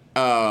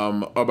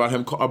 About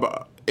him,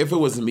 if it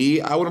was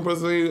me, I wouldn't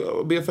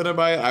personally be offended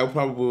by it. I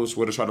probably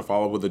would have tried to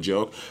follow up with a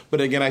joke.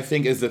 But again, I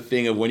think it's the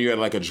thing of when you're at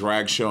like a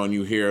drag show and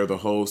you hear the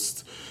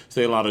host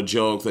say a lot of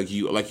jokes, like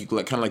you said,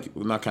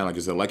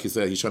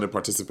 he's trying to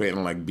participate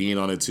and like being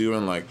on it too,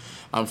 and like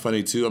I'm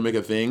funny too, I'll make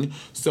a thing.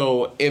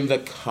 So in the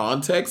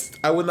context,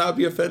 I would not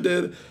be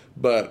offended.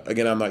 But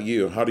again, I'm not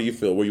you. How do you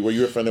feel? Were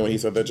you offended when he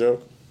said that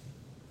joke?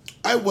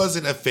 I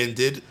wasn't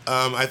offended.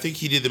 I think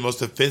he did the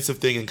most offensive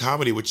thing in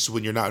comedy, which is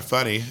when you're not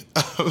funny.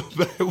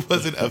 But I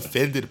wasn't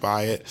offended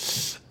by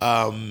it.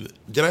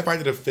 Did I find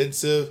it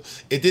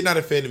offensive? It did not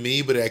offend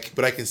me, but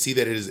I can see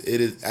that it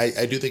is.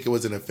 I do think it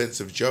was an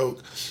offensive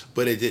joke,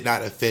 but it did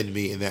not offend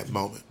me in that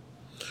moment.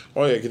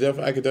 Oh yeah,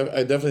 I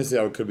definitely see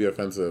how it could be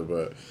offensive,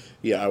 but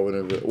yeah, I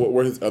wouldn't.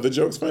 Were his other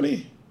jokes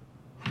funny?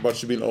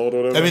 About you being old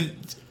or whatever? I mean,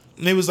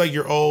 it was like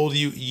you're old.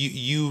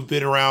 You've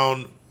been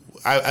around.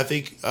 I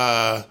think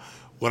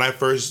when I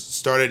first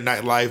started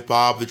nightlife,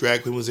 Bob the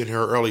drag queen was in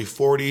her early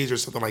 40s or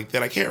something like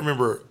that. I can't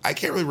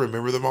really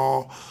remember them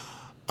all.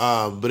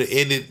 But it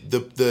ended.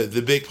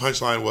 The big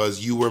punchline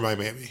was, "You were my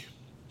mammy."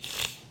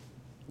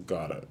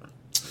 Got it.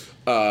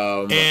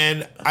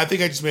 And I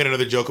think I just made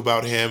another joke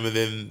about him, and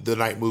then the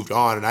night moved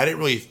on, and I didn't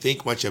really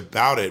think much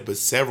about it. But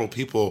several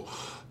people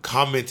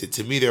commented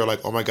to me. They were like,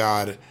 "Oh my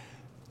God,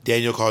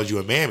 Daniel called you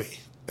a mammy,"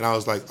 and I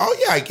was like, "Oh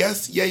yeah, I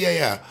guess,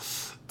 yeah."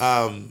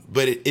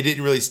 But it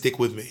didn't really stick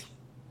with me.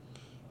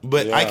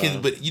 But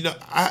Yeah.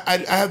 I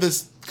have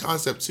this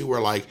concept too,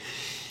 where like,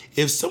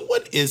 if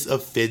someone is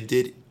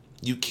offended,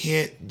 you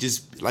can't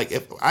just like,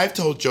 if I've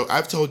told jokes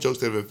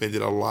that have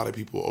offended a lot of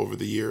people over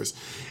the years,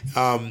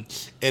 and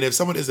if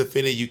someone is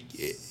offended,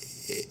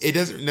 it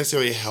doesn't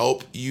necessarily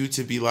help you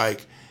to be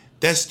like,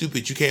 that's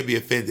stupid, you can't be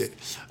offended.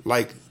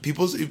 Like,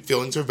 people's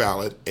feelings are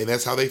valid, and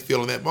that's how they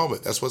feel in that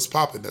moment. That's what's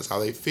popping. That's how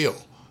they feel.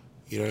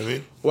 You know what I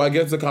mean? Well, I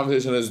guess the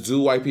conversation is: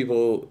 do white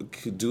people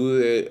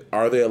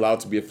are they allowed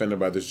to be offended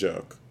by this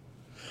joke?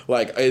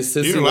 Like, is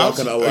Sissy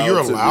Walken allowed?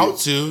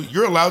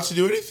 You're allowed to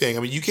do anything. I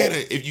mean, you can't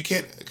if you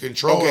can't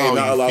control how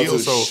not you allowed feel. to.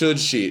 So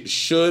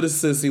Should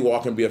Sissy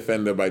Walken be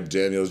offended by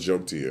Daniel's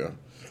joke to you?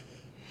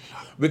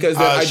 Because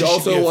then I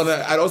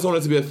also want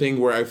it to be a thing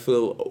where I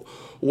feel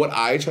what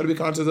I try to be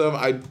conscious of.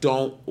 I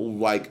don't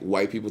like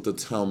white people to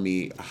tell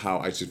me how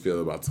I should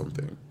feel about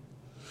something.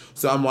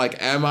 So I'm like,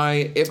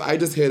 if I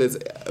just hear this,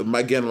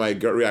 my gut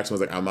reaction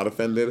was like, I'm not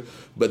offended,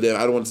 but then I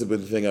don't want it to be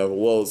the thing of,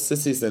 well,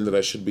 Sissy said that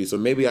I should be, so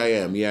maybe I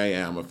am. Yeah, I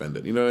am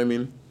offended. You know what I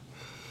mean?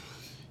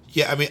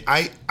 yeah, I mean,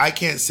 I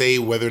can't say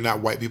whether or not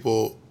white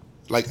people,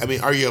 like, I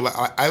mean, are you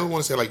allowed? I would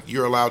want to say, like,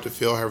 you're allowed to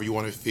feel however you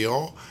want to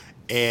feel,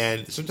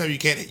 and sometimes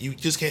you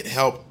just can't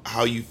help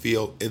how you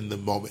feel in the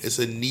moment. It's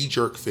a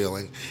knee-jerk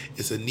feeling.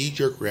 It's a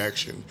knee-jerk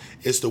reaction.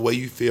 It's the way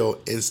you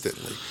feel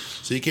instantly.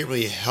 So you can't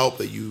really help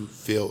that you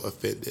feel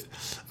offended.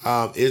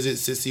 Is it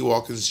Sissy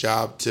Walken's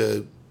job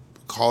to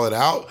call it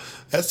out?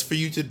 That's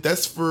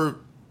for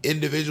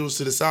individuals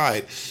to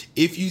decide.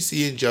 If you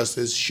see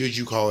injustice, should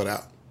you call it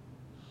out?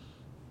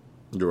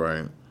 You're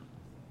right.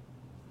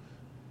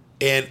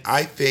 And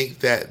I think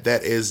that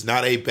is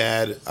not a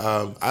bad,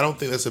 I don't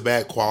think that's a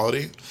bad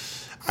quality.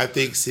 I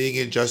think seeing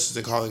injustice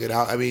and calling it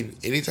out, I mean,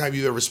 anytime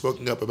you've ever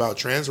spoken up about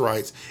trans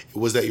rights,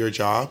 was that your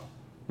job?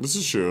 This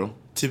is true.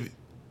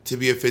 To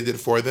be offended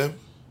for them?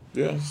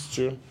 Yeah, it's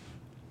true.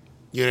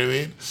 You know what I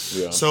mean?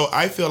 Yeah. So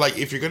I feel like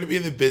if you're going to be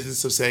in the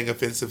business of saying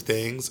offensive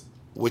things,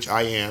 which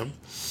I am,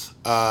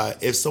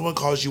 if someone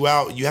calls you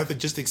out, you have to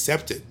just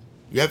accept it.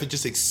 You have to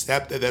just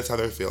accept that that's how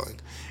they're feeling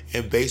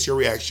and base your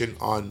reaction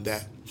on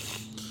that.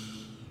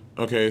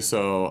 Okay,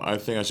 so I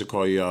think I should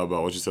call you out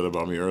about what you said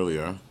about me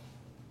earlier.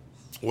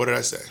 What did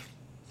I say?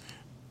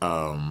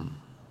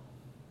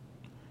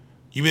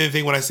 You mean the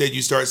thing when I said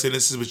you start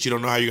sentences but you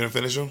don't know how you're going to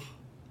finish them?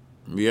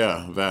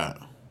 Yeah, that.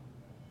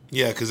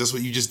 Yeah, because that's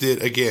what you just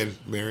did again,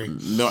 Mary.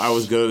 No, I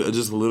was good.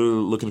 Just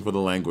literally looking for the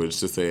language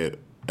to say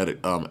it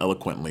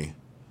eloquently.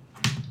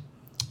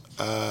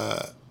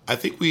 I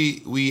think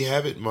we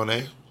have it,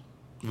 Monet.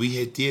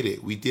 We did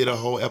it. We did a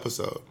whole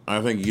episode.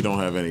 I think you don't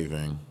have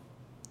anything.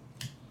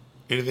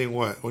 Anything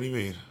what? What do you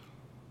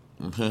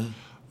mean?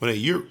 Monet,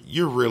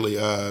 you're really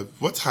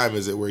what time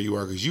is it where you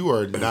are? Because you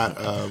are not.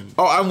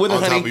 I'm with it,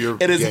 on top honey. of your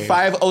It is game.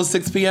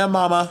 5:06 p.m.,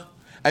 Mama.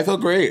 I feel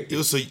great.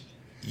 So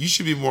you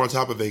should be more on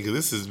top of it because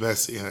this is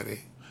messy, honey.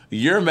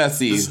 You're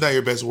messy. This is not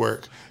your best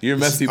work. You're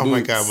messy. Oh my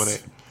boots. God,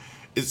 Monet.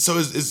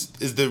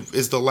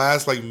 Is the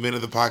last like minute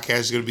of the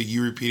podcast going to be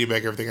you repeating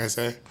back everything I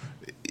say?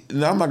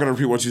 No, I'm not gonna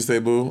repeat what you say,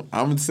 boo.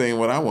 I'm saying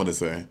what I want to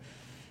say.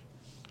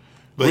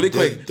 But Really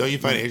quick. don't you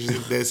find it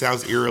interesting that it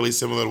sounds eerily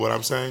similar to what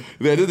I'm saying?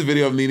 They did the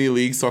video of Nene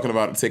Leakes talking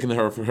about taking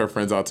her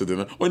friends out to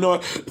dinner. Oh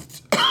no!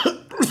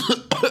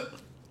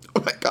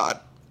 Oh my God!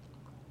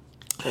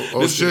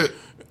 Oh shit!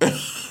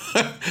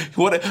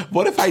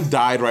 What if I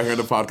died right here in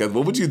the podcast?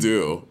 What would you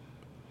do?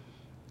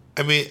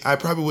 I mean, I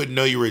probably wouldn't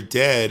know you were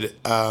dead.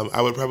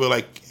 I would probably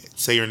like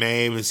say your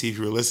name and see if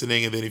you were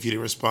listening, and then if you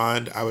didn't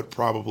respond, I would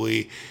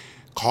probably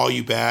call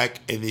you back,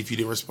 and if you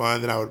didn't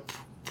respond, then I would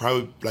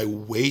probably like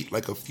wait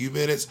like a few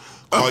minutes,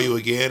 call you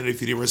again, and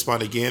if you didn't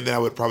respond again, then I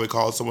would probably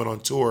call someone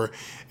on tour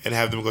and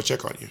have them go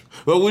check on you.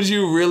 But would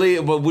you really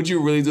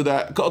do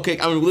that? Okay,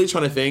 I'm really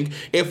trying to think.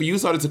 If you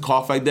started to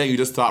cough like that, you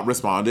just stopped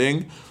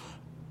responding.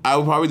 I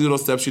would probably do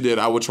those steps you did.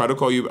 I would try to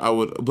call you.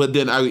 But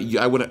then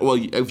I wouldn't. Well,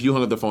 if you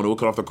hung up the phone, it would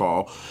cut off the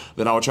call.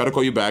 Then I would try to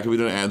call you back if you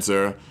didn't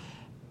answer.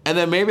 And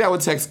then maybe I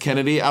would text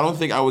Kennedy. I don't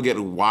think I would get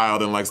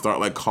wild and like start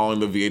like calling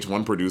the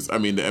VH1 producer. I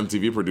mean the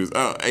MTV producer,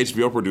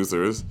 HBO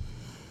producers.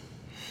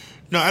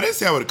 No, I didn't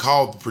say I would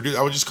call the producer.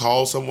 I would just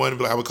call someone.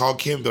 But I would call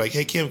Kim. Be like,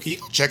 "Hey Kim, can you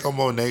go check on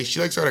Monet? She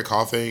like started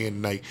coughing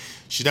and like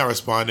she's not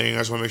responding. I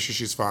just want to make sure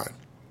she's fine."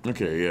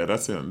 Okay, yeah,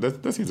 that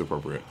seems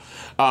appropriate.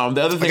 The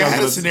other thing I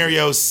had a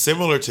scenario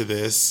similar to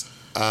this,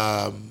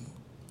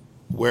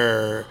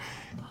 where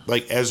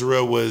like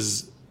Ezra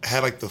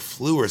had like the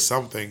flu or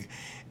something,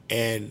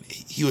 and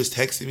he was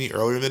texting me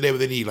earlier in the day, but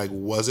then he like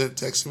wasn't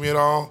texting me at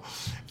all,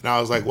 and I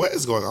was like, "What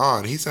is going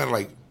on?" He sounded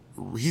like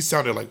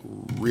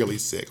really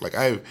sick. Like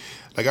I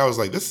was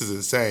like, "This is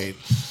insane."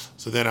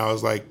 So then I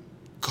was like,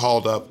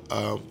 called up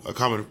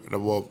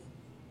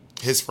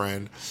his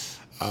friend,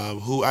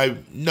 who I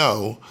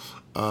know.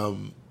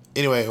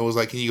 Anyway, it was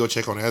like, "Can you go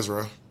check on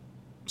Ezra?"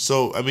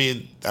 So I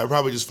mean, I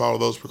probably just follow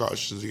those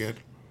precautions again.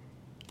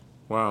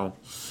 Wow,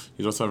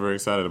 you don't sound very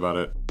excited about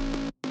it.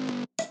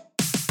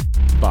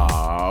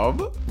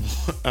 Bob?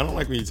 I don't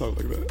like when you talk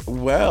like that.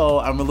 Well,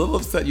 I'm a little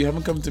upset you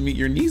haven't come to meet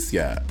your niece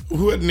yet.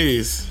 What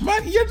niece?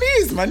 Your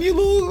niece, my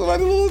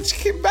little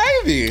chicken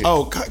baby.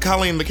 Oh,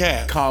 Colleen the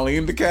cat.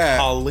 Colleen the cat.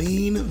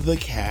 Colleen the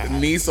cat.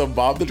 Niece of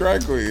Bob the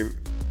drag queen.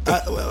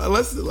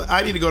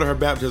 I need to go to her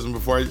baptism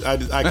before I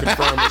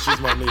confirm that she's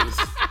my niece.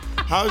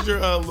 How's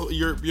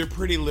your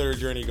pretty litter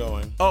journey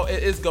going? Oh,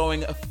 it is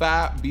going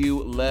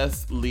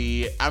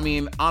fabulously. I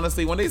mean,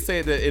 honestly, when they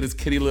say that it is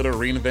kitty litter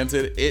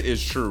reinvented, it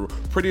is true.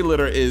 Pretty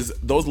litter is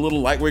those little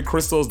lightweight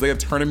crystals. They are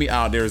turning me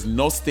out. There is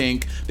no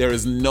stink. There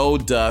is no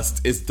dust.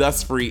 It's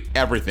dust-free,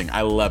 everything.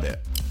 I love it.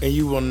 And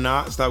you will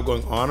not stop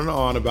going on and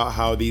on about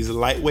how these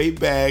lightweight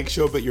bags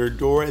show up at your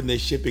door and the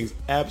shipping's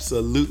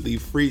absolutely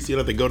free, so you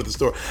don't have to go to the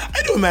store.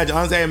 I do imagine,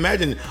 honestly, I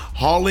imagine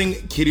hauling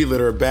kitty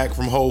litter back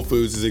from Whole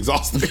Foods is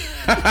exhausting.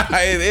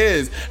 It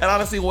is. And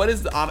honestly, what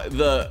is the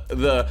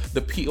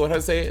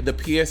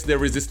pièce de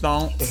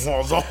résistance?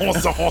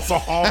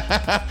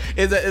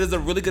 It is a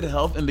really good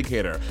health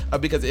indicator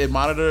because it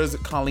monitors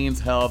Colleen's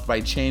health by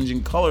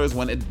changing colors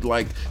when it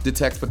like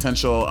detects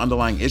potential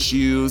underlying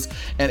issues.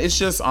 And it's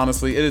just,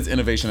 honestly, it is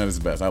innovation at its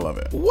best. I love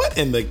it. What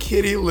in the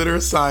kitty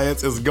litter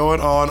science is going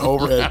on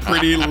over at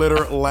Pretty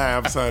Litter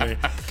Labs, honey?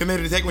 Can they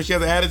detect when she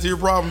has an attitude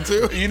problem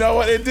too? You know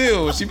what it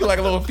do? She'd be like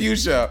a little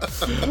fuchsia.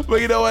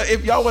 But you know what?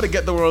 If y'all want to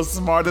get the world's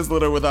smartest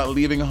litter without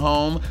leaving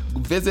home,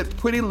 visit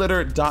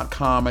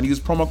prettylitter.com and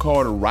use promo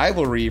code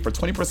RIVALRY for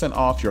 20%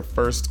 off your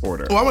first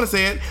order. Oh, I want to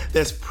say it.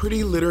 That's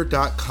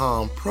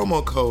prettylitter.com,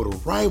 promo code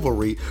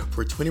RIVALRY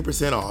for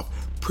 20% off.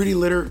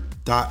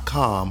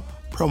 prettylitter.com.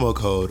 Promo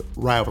code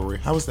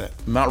RIVALRY. How was that?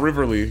 Not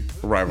Riverly,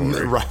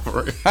 Rivalry.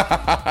 Rivalry.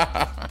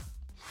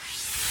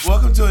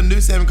 Welcome to a new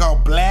segment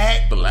called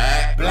Black.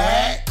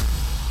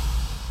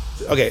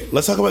 Okay,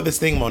 let's talk about this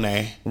thing,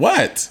 Monet.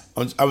 What?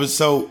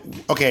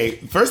 Okay,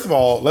 first of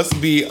all, let's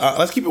keep it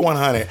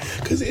 100,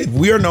 because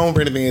we are known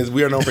for anything.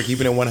 We are known for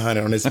keeping it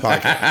 100 on this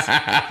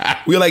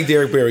podcast. We're like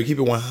Derek Barry, keep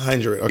it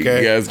 100,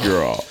 okay? Yes,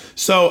 girl.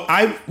 So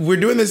we're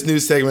doing this new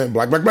segment,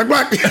 Black.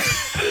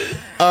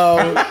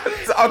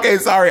 Okay,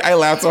 sorry. I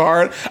laughed so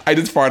hard. I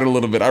just farted a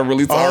little bit. I'm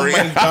really sorry. Oh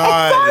my God.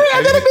 I'm sorry.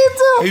 I didn't mean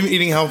to. Have you been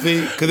eating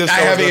healthy? Because if so,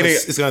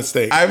 it's going to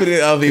stink. I haven't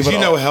eaten healthy.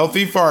 But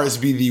healthy farts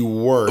be the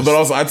worst. But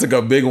also, I took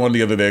a big one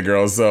the other day,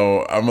 girl,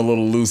 so I'm a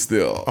little loose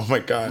still. Oh my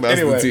God.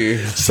 That's anyway, the tea.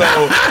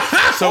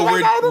 So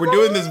we're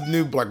doing this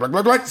new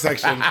black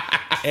section,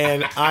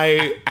 and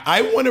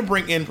I want to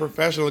bring in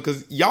professional,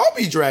 because y'all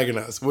be dragging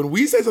us when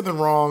we say something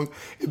wrong,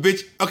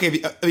 bitch. Okay,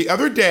 the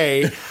other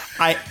day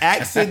I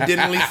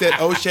accidentally said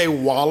O'Shea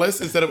Wallace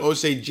instead of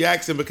O'Shea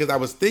Jackson because I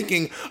was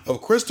thinking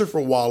of Christopher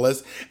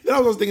Wallace. Then I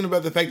was thinking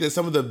about the fact that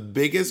some of the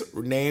biggest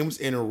names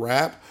in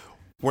rap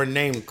were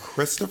named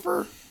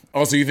Christopher.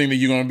 Oh, so you think that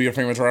you're going to be a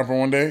famous rapper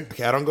one day?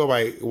 Okay, I don't go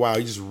by, wow,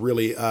 you just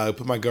really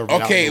put my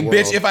government okay, out in the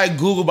world. Bitch, if I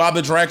Google Bob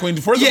the drag queen,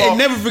 first of all...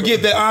 never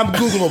forget that I'm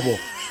Googleable.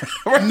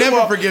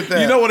 Never forget that.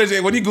 You know what,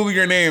 AJ? When you Google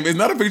your name, it's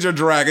not a picture of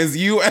drag. It's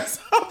you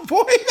as a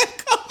boy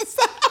that comes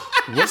out.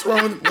 What's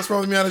wrong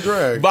with me out of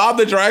drag? Bob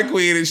the drag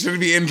queen, it shouldn't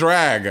be in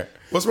drag.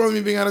 What's wrong with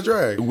me being out of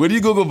drag? When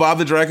you Google Bob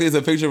the drag queen, it's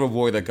a picture of a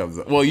boy that comes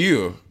up. Well,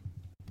 you.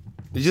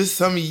 Just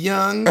some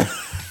young...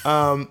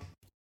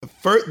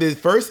 the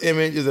first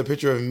image is a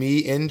picture of me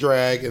in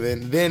drag,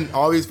 and then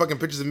all these fucking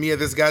pictures of me at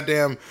this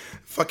goddamn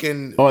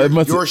fucking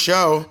your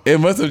show. It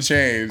must have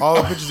changed. All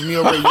the pictures of me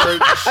over at your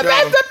show.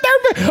 That's the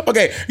third.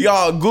 Okay,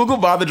 y'all, Google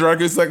Bob the drag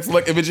queen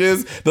select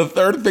images. The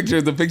third picture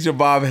is the picture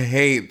Bob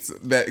hates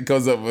that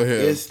goes up with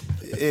him.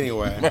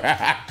 Anyway.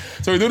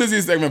 So we're doing this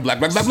new segment, black.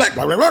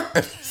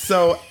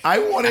 So I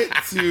wanted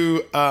to,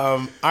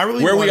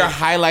 we are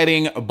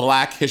highlighting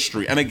Black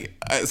history. And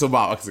so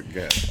Bob, okay, go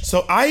ahead.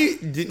 So I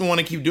didn't want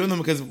to keep doing them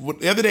because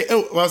the other day, I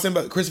was saying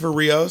about Christopher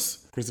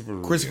Rios.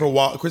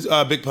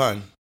 Big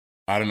Pun.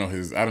 I don't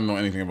know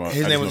anything about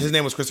his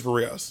name was Christopher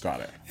Rios.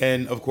 Got it.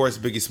 And of course,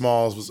 Biggie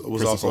Smalls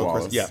was also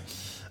Wallace. Yeah.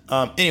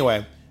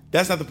 Anyway,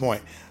 that's not the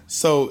point.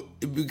 So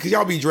because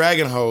y'all be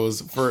dragging hoes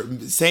for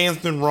saying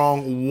something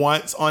wrong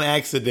once on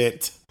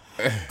accident,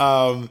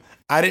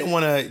 I didn't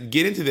want to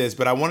get into this,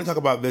 but I want to talk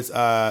about this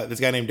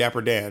guy named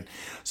Dapper Dan.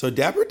 So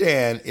Dapper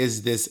Dan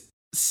is this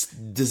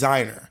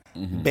designer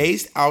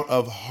based out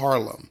of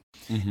Harlem.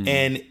 Mm-hmm.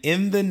 And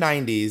in the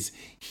 90s,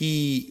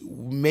 he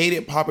made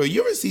it popular.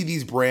 You ever see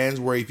these brands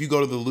where if you go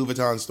to the Louis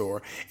Vuitton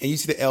store and you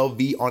see the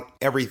LV on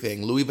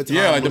everything, Louis Vuitton.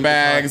 Yeah, like Louis the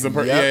bags.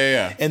 Vuitton,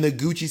 Yeah. And the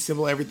Gucci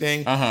symbol,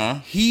 everything. Uh-huh.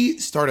 He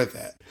started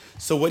that.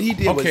 So what he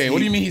did was... Okay, what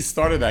do you mean he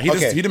started that? He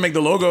didn't make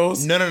the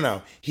logos?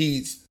 No.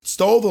 He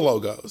stole the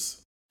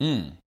logos.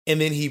 And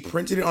then he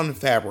printed it on the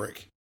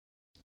fabric.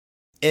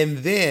 And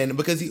then,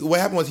 because what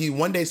happened was he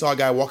one day saw a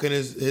guy walk in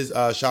his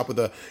shop with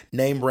a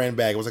name brand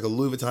bag. It was like a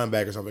Louis Vuitton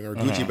bag or something, or a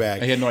Gucci bag.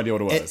 And he had no idea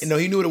what it was. And, no,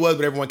 he knew what it was,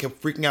 but everyone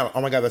kept freaking out.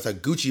 Oh my God, that's a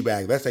Gucci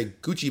bag. That's a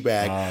Gucci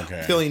bag.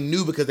 Okay. Feeling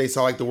new because they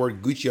saw like the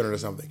word Gucci on it or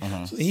something.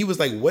 So he was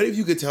like, what if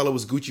you could tell it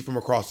was Gucci from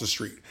across the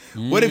street?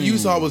 What if you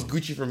saw it was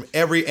Gucci from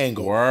every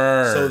angle?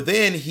 Word. So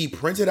then he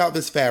printed out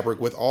this fabric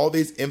with all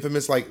these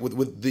infamous, like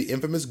with the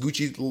infamous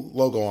Gucci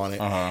logo on it.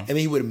 And then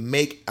he would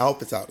make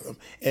outfits out of them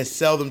and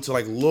sell them to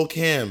like Lil'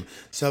 Kim,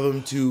 sell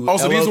them to Oh,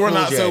 so LL these were Cool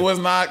not. J. So it was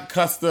not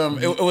custom.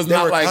 It was They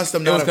not were like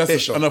custom, it not was custom,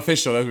 official.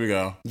 unofficial. There we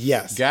go.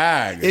 Yes.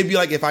 Gag. It'd be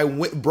like if I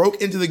broke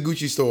into the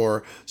Gucci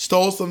store,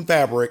 stole some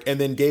fabric,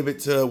 and then gave it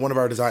to one of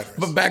our designers.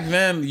 But back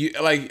then,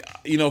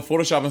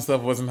 Photoshop and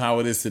stuff wasn't how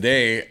it is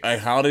today.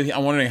 Like,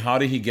 I'm wondering how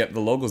did he get the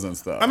logos and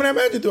stuff? I mean, I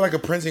imagine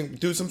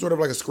do some sort of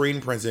like a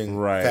screen printing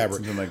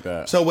fabric. Something like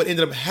that. So what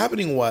ended up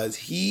happening was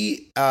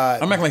he...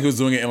 I'm acting like he was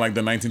doing it in like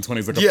the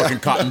 1920s, like a fucking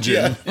cotton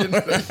gin.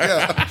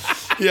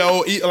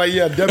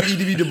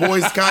 W.E.B. Du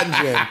Bois cotton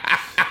gin.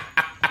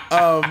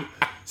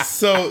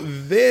 So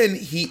then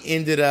he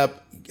ended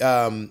up...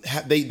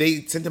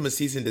 they sent him a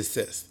cease and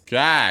desist.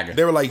 Gag.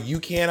 They were like, you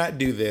cannot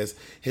do this.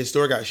 His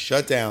store got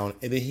shut down,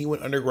 and then he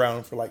went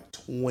underground for like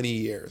 20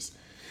 years.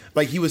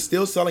 Like, he was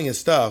still selling his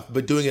stuff,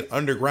 but doing it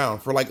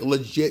underground for like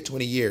legit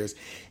 20 years.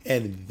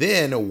 And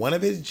then one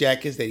of his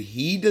jackets that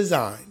he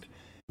designed.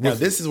 Now,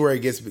 this is where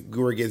it gets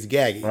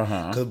gaggy.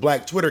 Because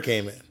Black Twitter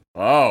came in.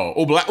 Let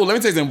me tell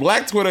you something.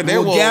 Black Twitter, they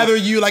will gather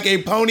you like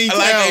a ponytail.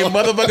 Like a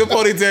motherfucking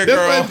ponytail, girl.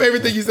 That's my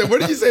favorite thing you said. Where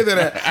did you say that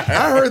at?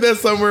 I heard that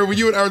somewhere when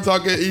you and I were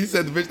talking. He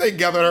said, bitch, they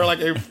gathered her like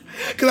a...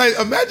 Because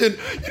I imagine,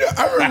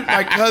 I remember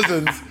my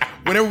cousins,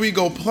 whenever we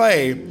go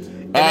play,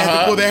 and they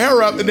had to pull their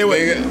hair up, and they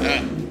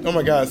would... Oh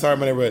my God, sorry,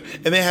 my neighborhood.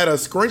 And they had a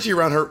scrunchie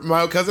around her.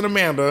 My cousin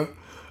Amanda,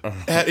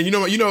 had,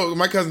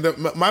 my cousin,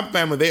 my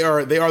family, they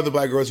are the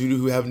black girls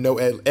who have no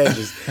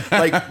edges.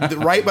 Like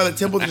right by the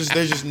temple, there's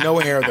just no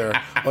hair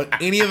there on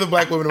any of the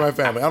black women in my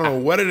family. I don't know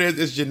what it is.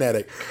 It's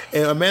genetic.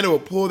 And Amanda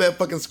would pull that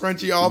fucking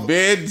scrunchie off,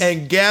 bitch,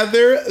 and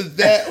gather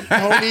that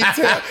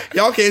ponytail.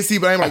 Y'all can't see,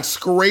 but I'm like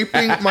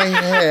scraping my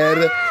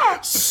head,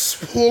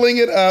 pulling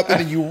it up,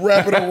 and then you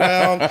wrap it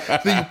around.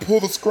 Then you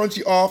pull the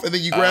scrunchie off, and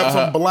then you grab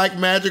some black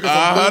magic or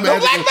some blue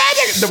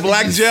magic. The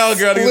black gel,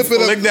 girl. You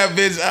lick that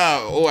bitch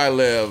up. Oh, I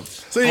live.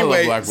 So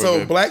anyway,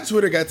 Black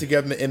Twitter got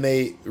together and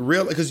they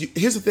because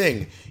here's the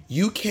thing,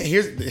 you can't.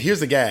 Here's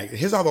the gag.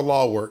 Here's how the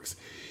law works.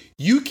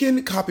 You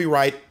can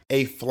copyright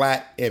a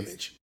flat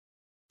image.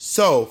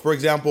 So, for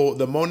example,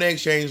 the Monet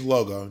Exchange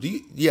logo. I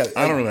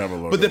don't really have a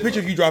logo. But the picture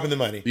of you dropping the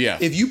money. Yeah.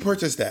 If you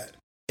purchase that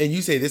and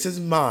you say this is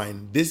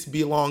mine, this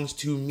belongs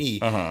to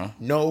me.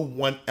 No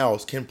one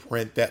else can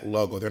print that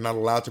logo. They're not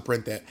allowed to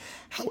print that.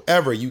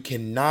 However, you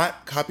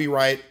cannot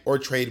copyright or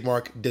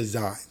trademark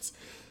designs.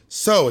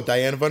 So,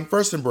 Diana von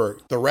Furstenberg,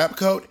 the rap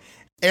coat,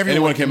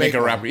 everyone can make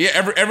a rap. Yeah,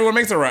 everyone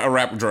makes a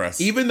rap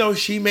dress. Even though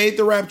she made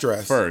the rap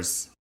dress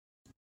first,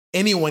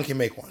 anyone can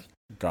make one.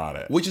 Got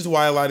it. Which is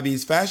why a lot of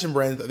these fashion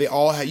brands, they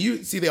all have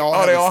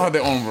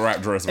their own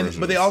rap dress versions.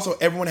 But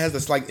everyone has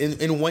this, like,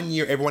 in 1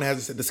 year, everyone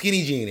has the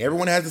skinny jean.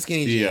 Everyone has the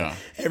skinny jean. Yeah.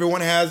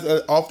 Everyone has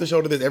off the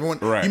shoulder this. Everyone,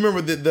 right. You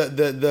remember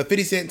the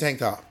 50 Cent tank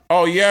top?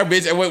 Oh yeah,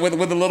 bitch,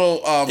 with the little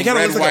it kind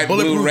of looks like a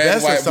bulletproof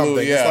vest or something.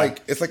 Blue, yeah.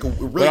 It's like a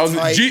really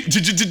tight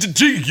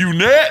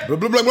G-Unit. Blah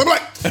blah blah blah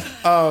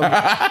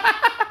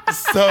blah.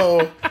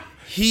 So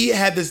he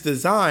had this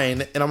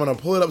design, and I'm gonna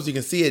pull it up so you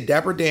can see it.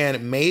 Dapper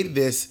Dan made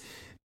this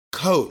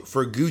coat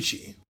for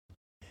Gucci.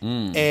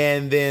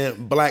 And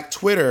then Black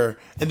Twitter,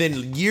 and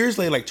then years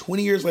later, like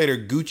 20 years later,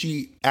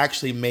 Gucci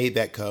actually made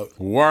that coat.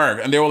 Work.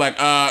 And they were like,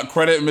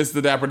 credit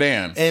Mr. Dapper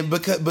Dan. And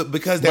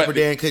because Dapper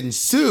Dan couldn't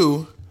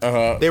sue,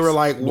 they were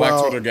like,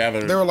 Black Twitter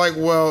gathered. They were like,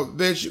 well,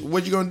 bitch,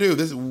 what you gonna do?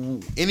 This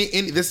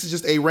this is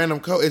just a random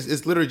coat.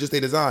 It's literally just a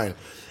design.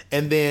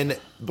 And then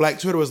Black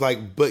Twitter was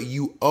like, but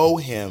you owe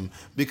him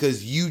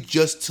because you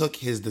just took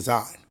his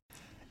design.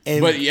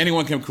 But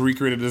anyone can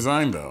recreate a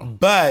design, though.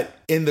 But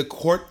in the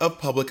court of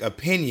public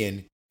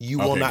opinion, you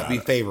will not be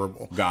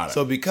favorable. Got it.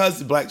 So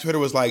because Black Twitter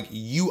was like,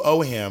 you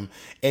owe him,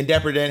 and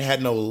Dapper Dan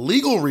had no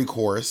legal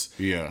recourse,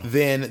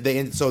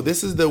 then so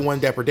this is the one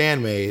Dapper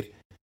Dan made,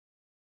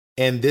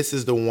 and this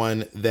is the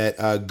one that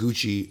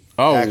Gucci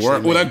actually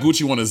made. Well, that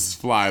Gucci one is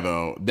fly,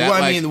 though.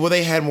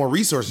 They had more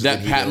resources.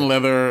 That patent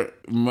leather.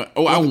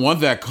 I want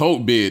that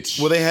coat, bitch.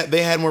 Well,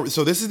 they had more.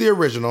 So this is the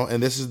original,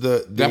 and this is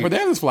the Dapper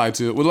Dan is fly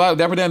too. Well,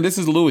 Dapper Dan, this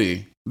is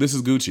Louis. This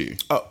is Gucci.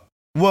 Oh.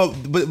 Well,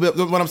 but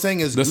what I'm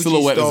saying is the Gucci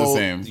silhouette is the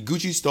same.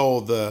 Gucci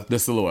stole the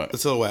silhouette. The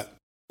silhouette.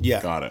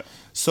 Yeah. Got it.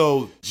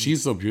 So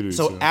she's so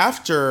beautiful. So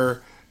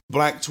after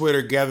Black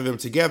Twitter gathered them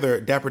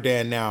together, Dapper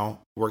Dan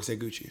now works at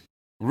Gucci.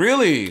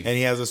 Really? And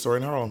he has a store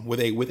in Harlem with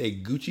a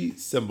Gucci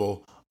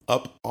symbol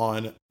up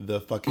on the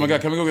fucking... Oh my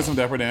God, can we go get some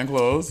Dapper Dan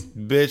clothes?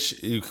 Bitch,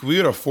 can we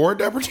afford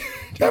Dapper Dan?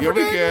 Dapper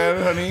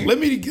Dan, honey. Let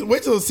me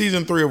wait till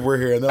season 3 if we're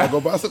here, and then I'll go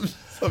buy some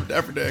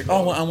Dapper Dan clothes.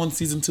 Oh, well, I want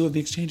season 2 of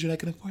The Exchanger. I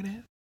can afford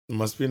it.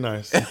 Must be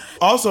nice.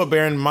 Also,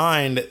 bear in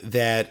mind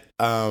that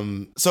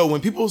so when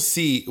people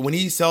when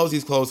he sells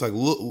these clothes like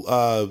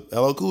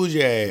LL Cool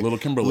J, Little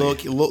Kimberly,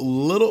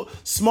 little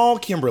small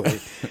Kimberly,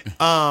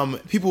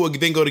 people would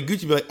then go to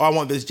Gucci and be like, "Oh, I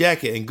want this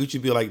jacket," and Gucci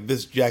would be like,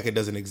 "This jacket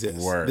doesn't exist.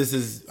 Word. This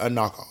is a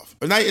knockoff."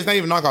 It's not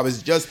even a knockoff.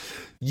 It's just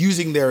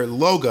using their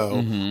logo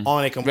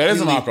on a completely. That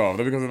is a knockoff.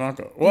 That becomes a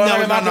knockoff. Well, No,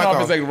 it's not a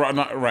knockoff. It's like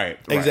right.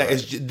 Exactly.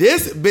 Right.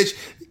 This bitch.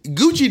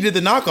 Gucci did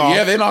the knockoff.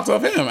 Yeah, they knocked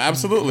off him.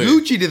 Absolutely.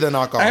 Gucci did the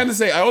knockoff. I had to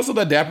say, I also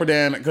thought Dapper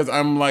Dan, because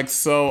I'm like,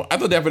 I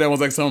thought Dapper Dan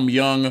was like some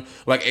young,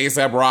 like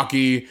ASAP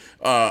Rocky,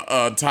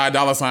 Ty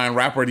Dolla $ign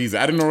rapper. I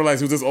didn't realize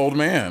he was this old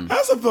man. I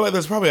also feel like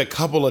there's probably a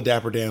couple of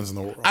Dapper Dans in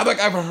the world.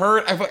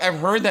 I've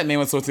heard that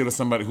name associated with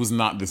somebody who's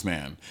not this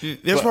man.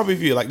 There's probably a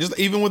few, like just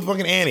even with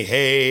fucking Annie.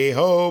 Hey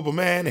ho,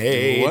 man.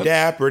 Hey, what?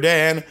 Dapper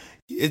Dan.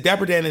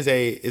 Dapper Dan is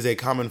a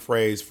common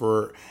phrase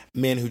for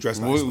men who dress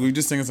nicely. We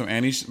just singing some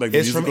Annie, like the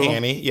it's musical? from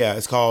Annie. Yeah,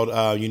 it's called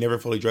 "You Never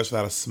Fully Dress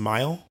Without a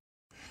Smile."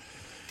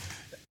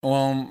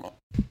 Oh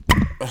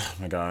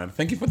my God!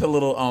 Thank you for the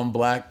little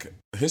Black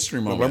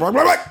History moment.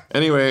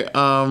 Anyway,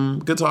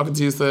 good talking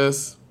to you,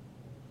 sis.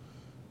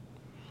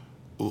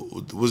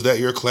 Was that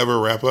your clever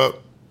wrap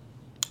up?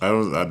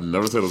 I'd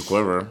never said it was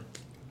clever.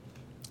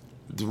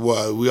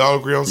 Well, we all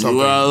agree on something.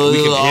 Well,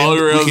 we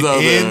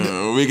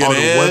can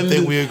end one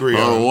thing we agree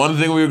on. One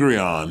thing we agree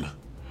on.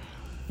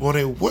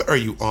 Monet, what are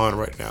you on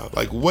right now?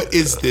 Like, what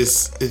is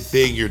this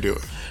thing you're doing?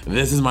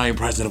 This is my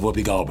impression of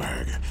Whoopi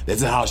Goldberg.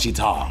 This is how she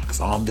talks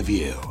on The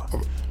View.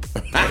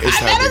 It's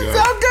time to go.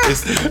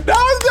 So good. That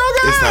was so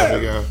good. It's time to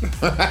go.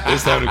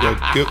 It's time to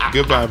go.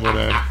 Goodbye,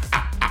 Monet.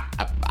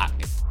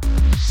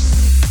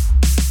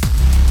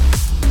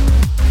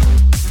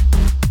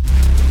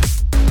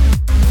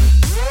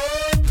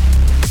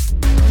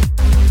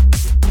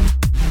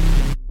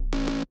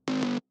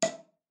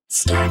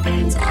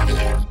 Starburns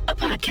Audio,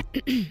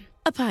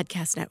 a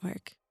podcast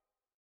network.